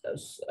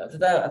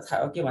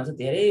के भन्छ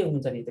धेरै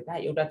हुन्छ नि त कहाँ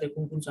एउटा त्यो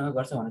कुनसँग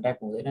गर्छ भन्ने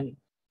टाइपको हुँदैन नि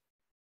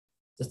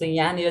जस्तै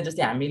यहाँनिर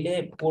जस्तै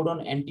हामीले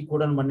कोडन एन्टी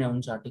कोडन भन्ने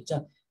हुन्छ ठीक छ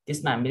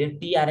त्यसमा हामीले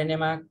टिआरएनए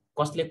मा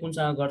कसले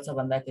कुनसँग गर्छ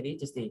भन्दाखेरि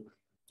जस्तै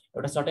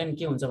एउटा सर्टेन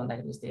के हुन्छ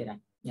भन्दाखेरि जस्तै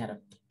यहाँ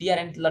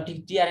टिआरएन ल ठीक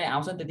टिआरएन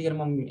आउँछ त्यतिखेर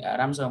म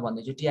राम्रोसँग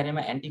भन्दैछु टिआरएन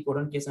मा एन्टी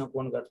कोडन केसँग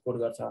कोड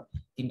गर्छ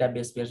तीनटा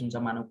बेस पेयर्स हुन्छ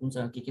मानव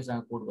कुनसँग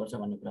केसँग कोड गर्छ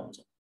भन्ने कुरा हुन्छ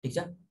ठीक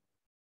छ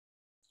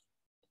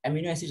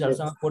एमिनो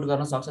एसिडहरुसँग कोड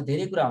गर्न सक्छ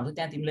धेरै कुरा हुन्छ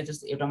त्यहाँ तिमीले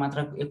जस्तो एउटा मात्र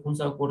एक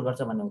कुनसँग कोड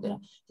गर्छ भन्ने हुँदैन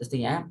जस्तै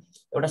यहाँ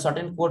एउटा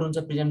सर्टेन कोड हुन्छ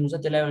प्रेजेन्ट हुन्छ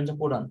त्यसलाई भन्छ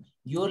कोडन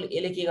यो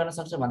यसले के गर्न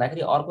सक्छ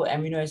भन्दाखेरि अर्को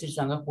एमिनो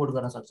एसिडसँग कोड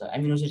गर्न सक्छ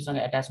एमिनो एसिडसँग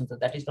एट्याच हुन्छ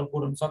दैट इज कल्ड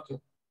कोडन सक्यो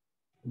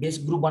बेस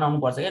ग्रुप बनाउनु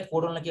पर्छ के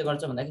कोडनले के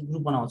गर्छ भन्दाखेरि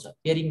ग्रुप बनाउँछ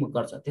पेयरिङ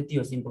गर्छ त्यति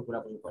हो सिम्पल कुरा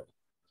बुझ्नु पर्छ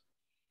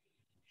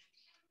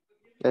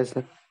यस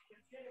सर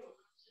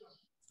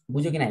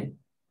बुझ्यो कि नाइ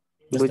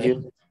बुझ्यो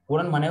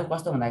कोडन भनेको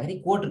कस्तो भन्दाखेरि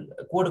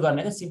कोड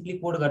गर्ने के सिम्पली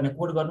कोड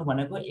गर्नु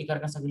भनेको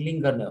एकअर्कासँग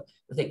लिंक गर्ने हो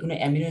जस्तै कुनै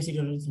एमिनो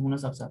एसिडहरु हुन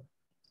सक्छ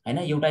हैन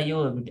एउटा यो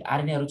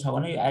आरएनएहरु छ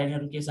भने यो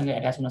आरएनएहरु केसँग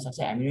एट्याच हुन सक्छ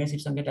एमिनो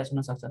एसिडसँग एट्याच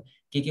हुन सक्छ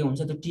के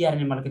हुन्छ त्यो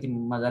टिआरएनए मलाई कति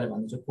मजाले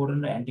भन्छु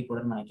कोडन र एन्टी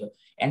कोडन भनेको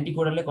एन्टी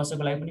कोडनले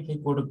कसैको लागि पनि फेरि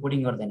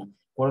कोडिङ गर्दैन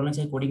कोडनले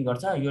चाहिँ कोडिङ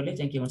गर्छ योले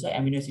चाहिँ के हुन्छ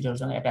एमिनो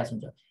एसिडहरुसँग एट्याच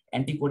हुन्छ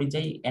एन्टी कोडन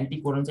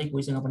चाहिँ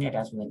कोहीसँग पनि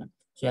एट्याच हुँदैन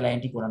सो यसलाई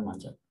एन्टी कोडन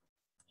भन्छ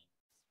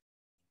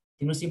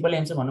तिम्रो सिम्पल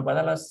एन्सर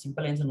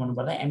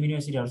भन्नुपर्दा एमिनो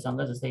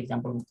एसिडहरुसँग जस्तै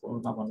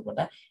एक्जाम्पलमा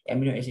भन्नुपर्दा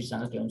एमिनो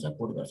एसिडसँग के हुन्छ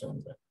कोड गर्छ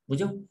भन्नुहुन्छ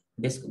बुझ्यौ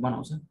बेस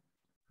बनाउँछ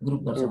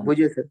ग्रुप गर्छ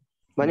बुझ्यो सर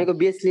भनेको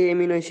बेसले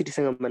एमिनो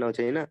एसिडसँग बनाउँछ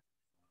हैन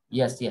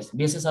यस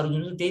बेसेसहरु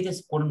जुन त्यही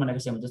चाहिँ कोडन भनेको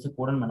सेम जस्तै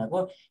कोडन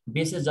भनेको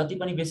बेसेस जति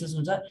पनि बेसेस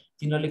हुन्छ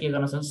तिनीहरुले के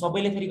गर्न सक्छ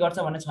सबैले फेरि गर्छ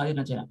भन्ने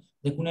छैन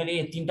कुनैले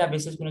तीनटा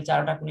बेसेस कुनै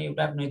चारवटा कुनै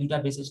एउटा कुनै दुईटा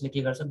बेसेसले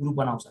के गर्छ ग्रुप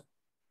बनाउँछ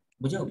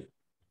बुझ्यौ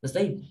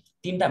जस्तै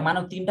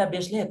तीनटा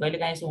बेसले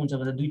कहिलेकाहीँ यसो हुन्छ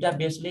भने दुईटा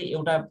बेसले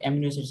एउटा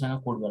एमिनो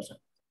एसिडसँग कोड गर्छ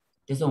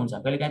त्यसो हुन्छ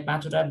कहिलेकाहीँ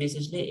पाँचवटा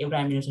बेसेसले एउटा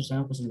एमिनो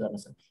एसिडसँग कोसिस गर्न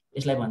सक्छ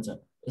यसलाई भन्छ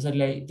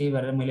यसरीलाई त्यही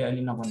भएर मैले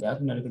अहिले नभन्दै हो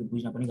तिनीहरुले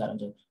बुझ्न पनि गाह्रो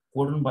हुन्छ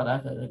कोडन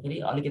भन्दाखेरि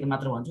अलिकति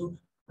मात्र भन्छु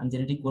अनि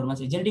जेनेटिक कोडमा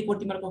चाहिँ जेनेटिक कोड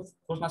तिमीहरुको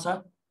कोर्समा छ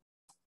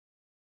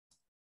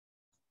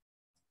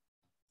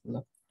ल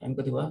टाइम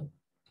कति भयो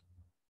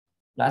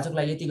आजको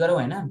लागि यति गरौँ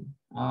हैन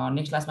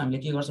नेक्स्ट क्लासमा हामीले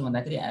के गर्छौं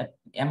भन्दाखेरि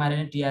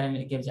एमआरएनए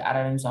टिआरएनए के भन्छ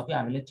आरआरएनए सक्यो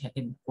हामीले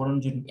ठ्याक्कै कोडन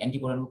जुन एन्टी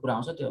कोडनको कुरा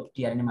आउँछ त्यो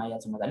टिआरएनए मा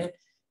आइहाल्छ मजाले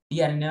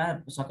टिआरएनएमा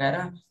सकाएर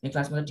यो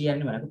क्लासमा त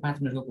टिआरएनए भनेको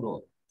 5 मिनेटको कुरो हो,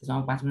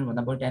 त्यसमा 5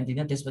 मिनेटभन्दा बढी टाइम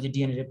दिँदैन। त्यसपछि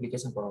डिएनए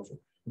रेप्लिकेसन पढाउँछु।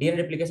 डिएनए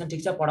रेप्लिकेसन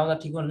ठिक छ, पढाउँदा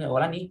ठिक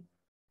होला नि?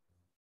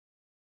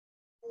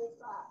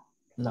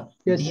 ल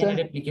डिएनए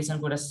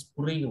रेप्लिकेसनको एउटा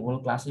पुरै होल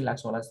क्लासै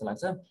लाग्छ होला जस्तो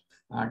लाग्छ।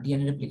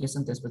 डिएनए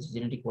रेप्लिकेसन त्यसपछि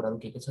जेनेटिक कोडहरू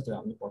के छ त्यो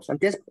हामीले पढ्छौँ।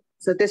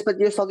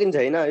 त्यसपछि यो सकिन्छ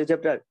हैन यो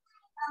च्याप्टर?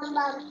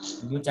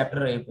 यो chapter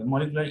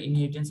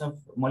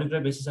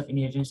molecular basis of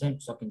inheritance चाहिँ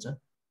सकिन्छ।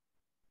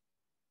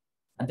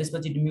 अनि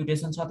त्यसपछि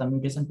म्युटेसन छ त,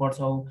 म्युटेसन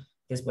पढ्छौ।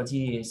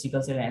 त्यसपछि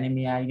सिकल सेल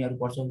एनिमिया यिनीहरू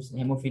पढ्छौ,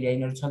 हेमोफिलिया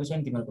यिनीहरू छ कि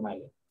छैन तिमीहरुकोमा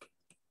अहिले?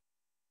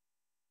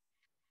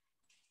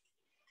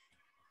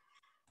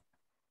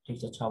 ठिक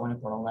छ भने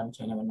पढाउँला नि,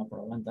 छैन भने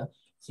नपढाउँला नि त।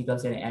 सिकल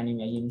सेल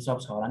एनिमिया यिनी सब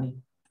छ होला नि।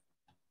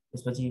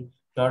 त्यसपछि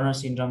टर्नर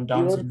सिन्ड्रोम,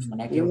 डाउन सिन्ड्रोम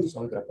भनेको के हो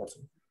सबै कुरा पढ्छौ।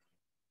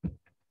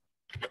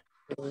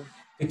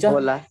 ठिक छ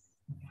होला।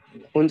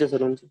 हुन्छ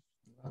सर, हुन्छ।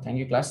 Thank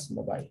you class,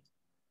 bye bye.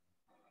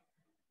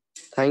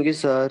 Thank you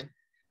sir.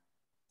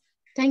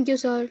 Thank you,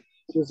 sir.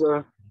 Yes,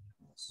 sir.